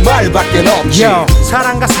몰라라는 말밖에 없지 Yo,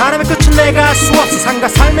 사랑과 사람의 끝은 내가 알 수 없어 삶과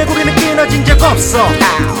삶의 고리는 끊어진 적 없어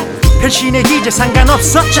변신에 이제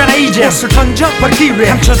상관없었잖아 이제 옷을 던져버리기래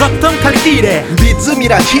감춰졌던 칼길에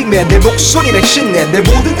리듬이란 힘에 내 목소리를 신내 내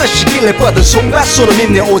모든 것이 길래 뻗은 손과 손을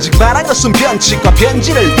믿네 오직 바란 것은 변칙과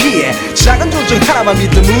변질을 피해 작은 존중 하나만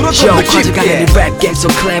믿음으로 좀 더 깊게 커져가는 이 랩 게임 속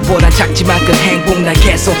클레보단 작지만 큰 행복 날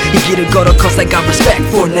계속 이 길을 걸어 cause I got respect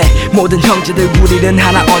for 내 모든 형제들 우리는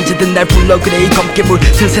하나 언제든 날 불러 그래 이 검게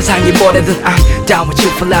물든 세상이 뭐래든 I'm down with you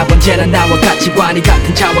for life 언제나 나와 가치관이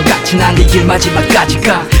같은 자와 같이 난 이 길 마지막까지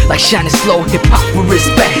가 like shining slow hip hop with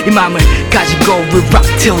respect 이 맘을 가지고 we rock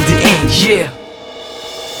till the end yeah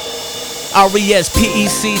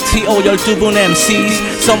R-E-S-P-E-C-T-O 12분 MCs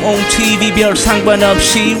Some on TV 별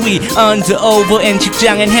상관없이 We under over and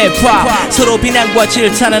직장엔 힙합 서로 비난과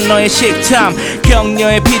질타는 너의 식탐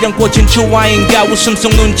격려의 피던 꽂힌 좋아인가 웃음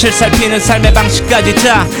속 눈치를 살피는 삶의 방식까지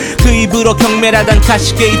다 그 입으로 경멸하던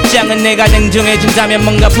가식의 입장은 내가 냉정해진다면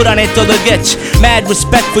뭔가 불안해 떠들겠지 Mad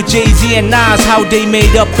respect for Jay-Z and Nas How they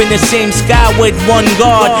made up in the same sky with one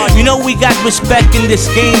God You know we got respect in this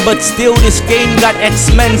game But still this game got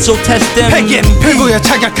X-Men so tested rhythm 백인 필부에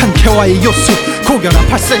착약한 개화의 요수 고결한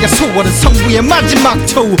발색의 소원은 성부의 마지막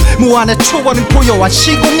토우 무한의 초원은 고요한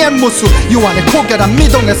시공의 무수 유한의 고결한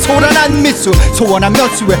미동의 소란한 미수 소원한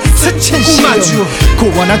면수에 스친 시음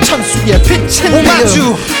고원한 천수의 빛인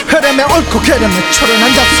오마주 흐름에 옳고 그름에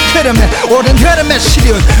초련한 접수 흐름에 오랜 흐름의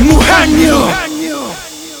시륜 무한유